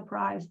 I'm not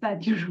surprised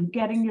that you're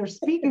getting your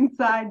speaking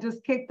side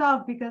just kicked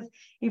off, because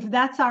if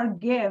that's our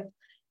gift,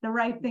 the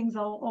right things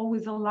will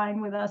always align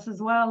with us,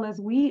 as well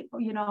as we,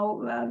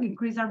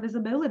 increase our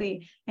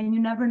visibility. And you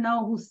never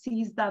know who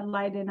sees that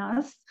light in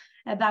us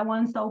and that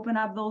wants to open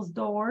up those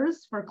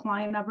doors for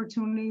client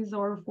opportunities,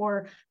 or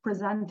for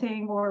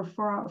presenting, or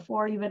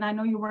for even, I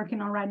know you're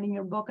working on writing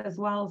your book as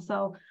well.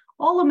 So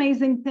all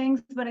amazing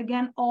things, but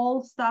again,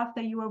 all stuff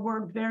that you have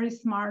worked very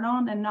smart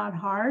on and not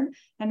hard.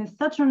 And it's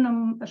such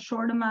a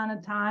short amount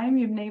of time,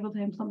 you've been able to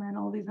implement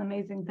all these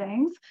amazing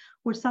things,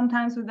 which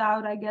sometimes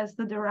without, I guess,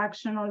 the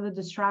direction or the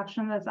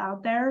distraction that's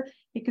out there,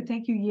 it could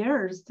take you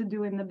years to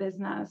do in the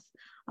business.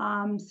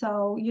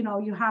 So,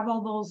 you have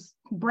all those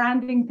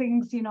branding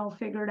things,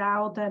 figured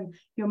out, and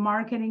your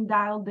marketing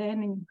dialed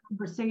in, and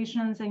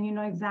conversations, and you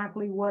know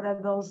exactly what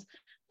are those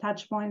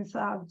touch points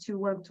to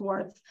work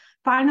towards.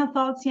 Final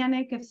thoughts,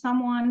 Yannick, if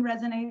someone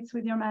resonates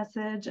with your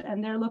message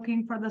and they're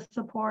looking for the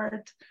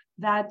support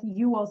that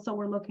you also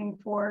were looking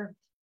for,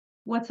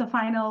 what's the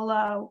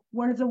final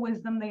words of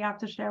wisdom they have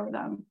to share with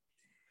them?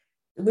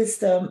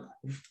 Wisdom,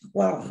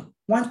 well,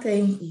 one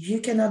thing, you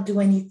cannot do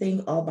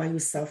anything all by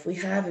yourself. We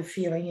have a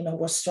feeling,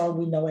 we're strong,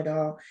 we know it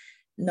all.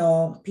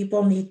 No,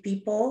 people need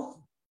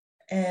people.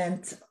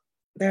 And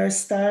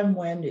there's time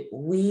when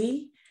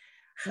we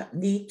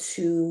need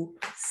to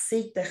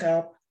seek the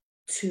help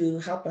to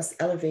help us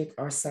elevate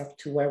ourselves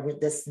to where we're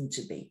destined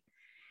to be.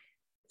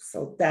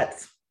 So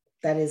that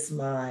is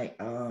my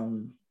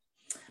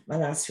my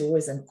last few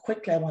words. And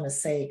quickly, I want to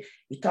say,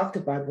 you talked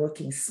about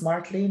working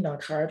smartly,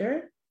 not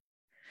harder.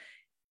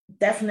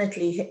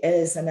 Definitely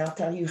is, and I'll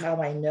tell you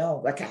how I know.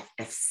 Like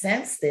I've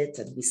sensed it,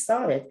 and we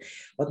started,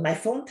 but my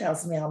phone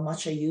tells me how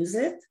much I use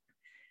it.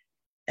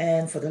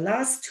 And for the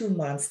last 2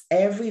 months,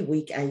 every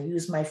week I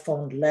use my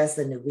phone less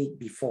than a week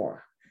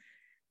before.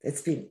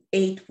 It's been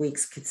 8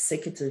 weeks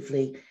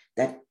consecutively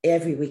that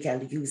every week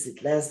I'll use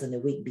it less than a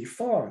week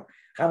before.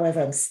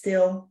 However, I'm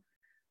still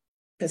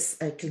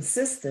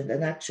consistent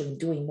and actually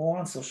doing more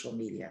on social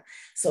media.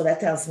 So that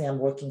tells me I'm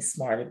working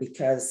smarter,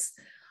 because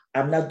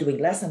I'm not doing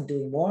less, I'm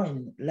doing more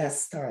in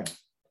less time.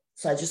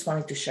 So I just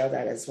wanted to share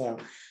that as well.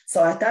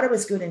 So I thought it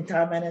was good in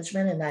time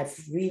management, and I've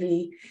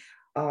really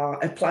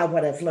applied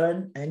what I've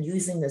learned, and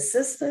using the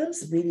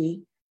systems,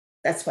 really,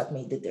 that's what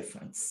made the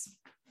difference.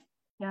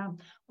 Yeah.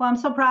 Well, I'm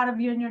so proud of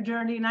you and your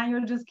journey. Now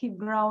you'll just keep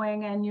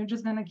growing, and you're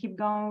just going to keep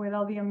going with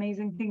all the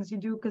amazing things you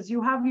do, because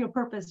you have your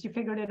purpose. You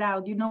figured it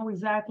out. You know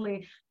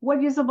exactly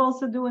what you're supposed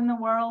to do in the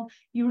world.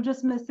 You're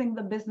just missing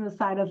the business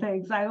side of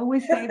things. I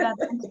always say that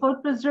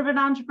purpose-driven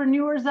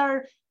entrepreneurs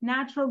are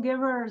natural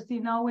givers.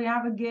 We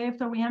have a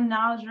gift, or we have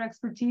knowledge or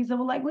expertise,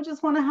 and we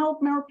just want to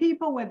help more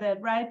people with it,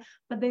 right?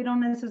 But they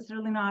don't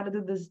necessarily know how to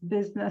do this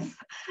business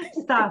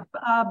stuff.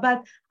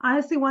 But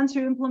honestly, once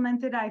you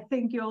implement it, I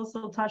think you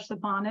also touched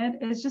upon it.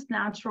 It's just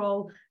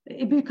natural.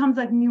 It becomes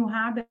like new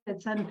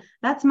habits, and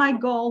that's my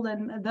goal.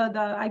 And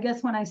I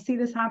guess when I see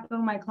this happen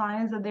with my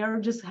clients, that they're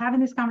just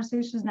having these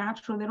conversations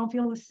naturally. They don't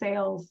feel the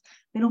sales.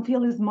 They don't feel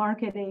this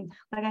marketing.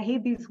 Like, I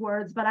hate these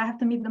words, but I have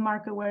to meet the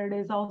market where it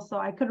is also.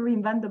 I could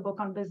reinvent the book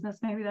on business.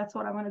 Maybe that's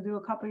what I want to do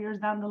a couple of years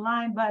down the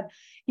line. But,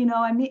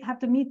 I have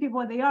to meet people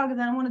where they are,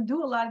 because I want to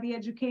do a lot of the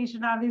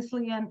education,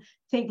 obviously, and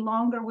take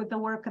longer with the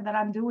work that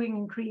I'm doing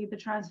and create the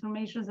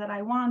transformations that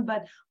I want.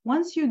 But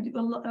once you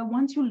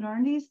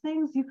learn these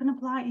things, you can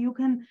apply, you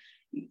can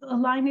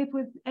align it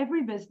with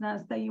every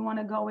business that you want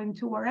to go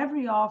into, or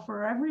every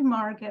offer, or every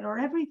market, or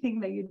everything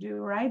that you do,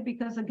 right?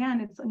 Because again,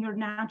 it's your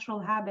natural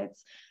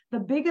habits. The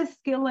biggest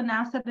skill and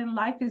asset in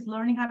life is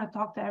learning how to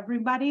talk to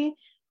everybody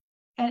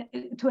and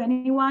to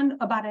anyone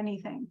about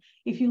anything.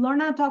 If you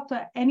learn how to talk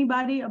to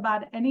anybody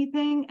about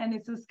anything, and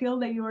it's a skill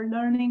that you are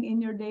learning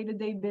in your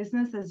day-to-day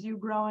business as you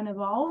grow and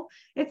evolve,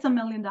 it's $1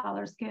 million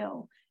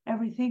skill.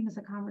 Everything is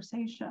a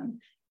conversation.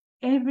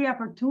 every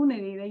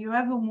opportunity that you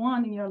ever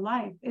want in your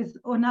life is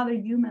another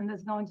human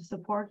that's going to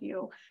support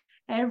you.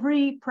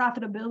 Every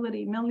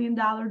profitability, $1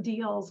 million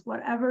deals,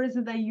 whatever is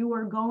it that you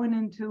are going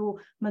into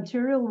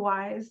material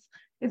wise,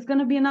 it's going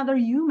to be another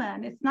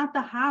human. It's not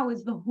the how,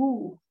 it's the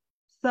who.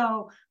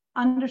 So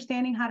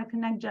understanding how to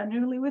connect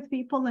genuinely with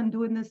people and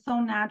doing this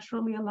so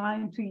naturally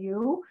aligned to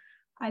you,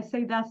 I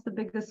say that's the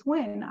biggest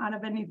win out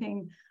of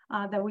anything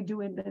that we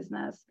do in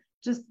business.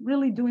 Just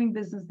really doing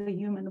business the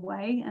human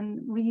way and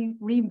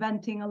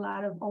reinventing a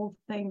lot of old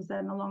things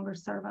that no longer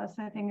serve us,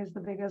 I think is the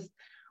biggest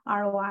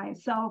ROI.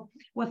 So,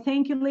 well,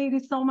 thank you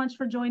ladies so much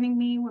for joining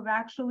me.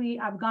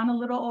 I've gone a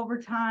little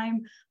over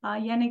time.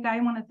 Yannick,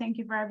 I want to thank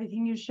you for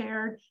everything you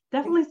shared.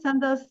 Definitely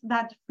send us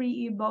that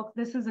free ebook.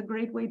 This is a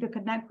great way to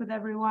connect with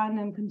everyone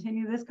and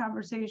continue this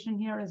conversation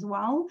here as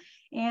well.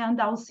 And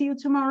I'll see you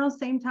tomorrow,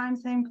 same time,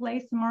 same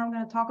place. Tomorrow I'm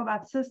going to talk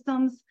about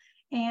systems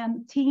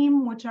and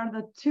team, which are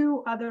the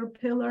two other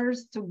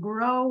pillars to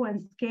grow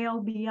and scale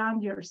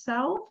beyond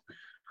yourself.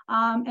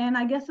 And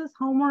I guess it's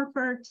homework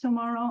for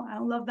tomorrow. I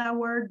love that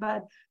word,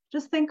 but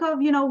just think of,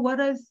 what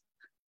is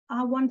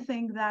one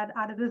thing that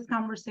out of this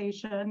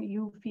conversation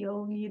you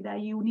feel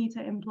that you need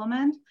to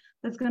implement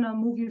that's going to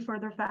move you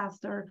further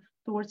faster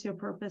towards your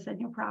purpose and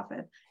your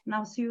profit. And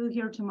I'll see you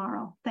here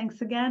tomorrow.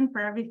 Thanks again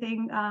for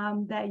everything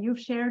that you've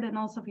shared and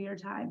also for your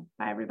time.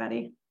 Bye,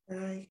 everybody. Bye.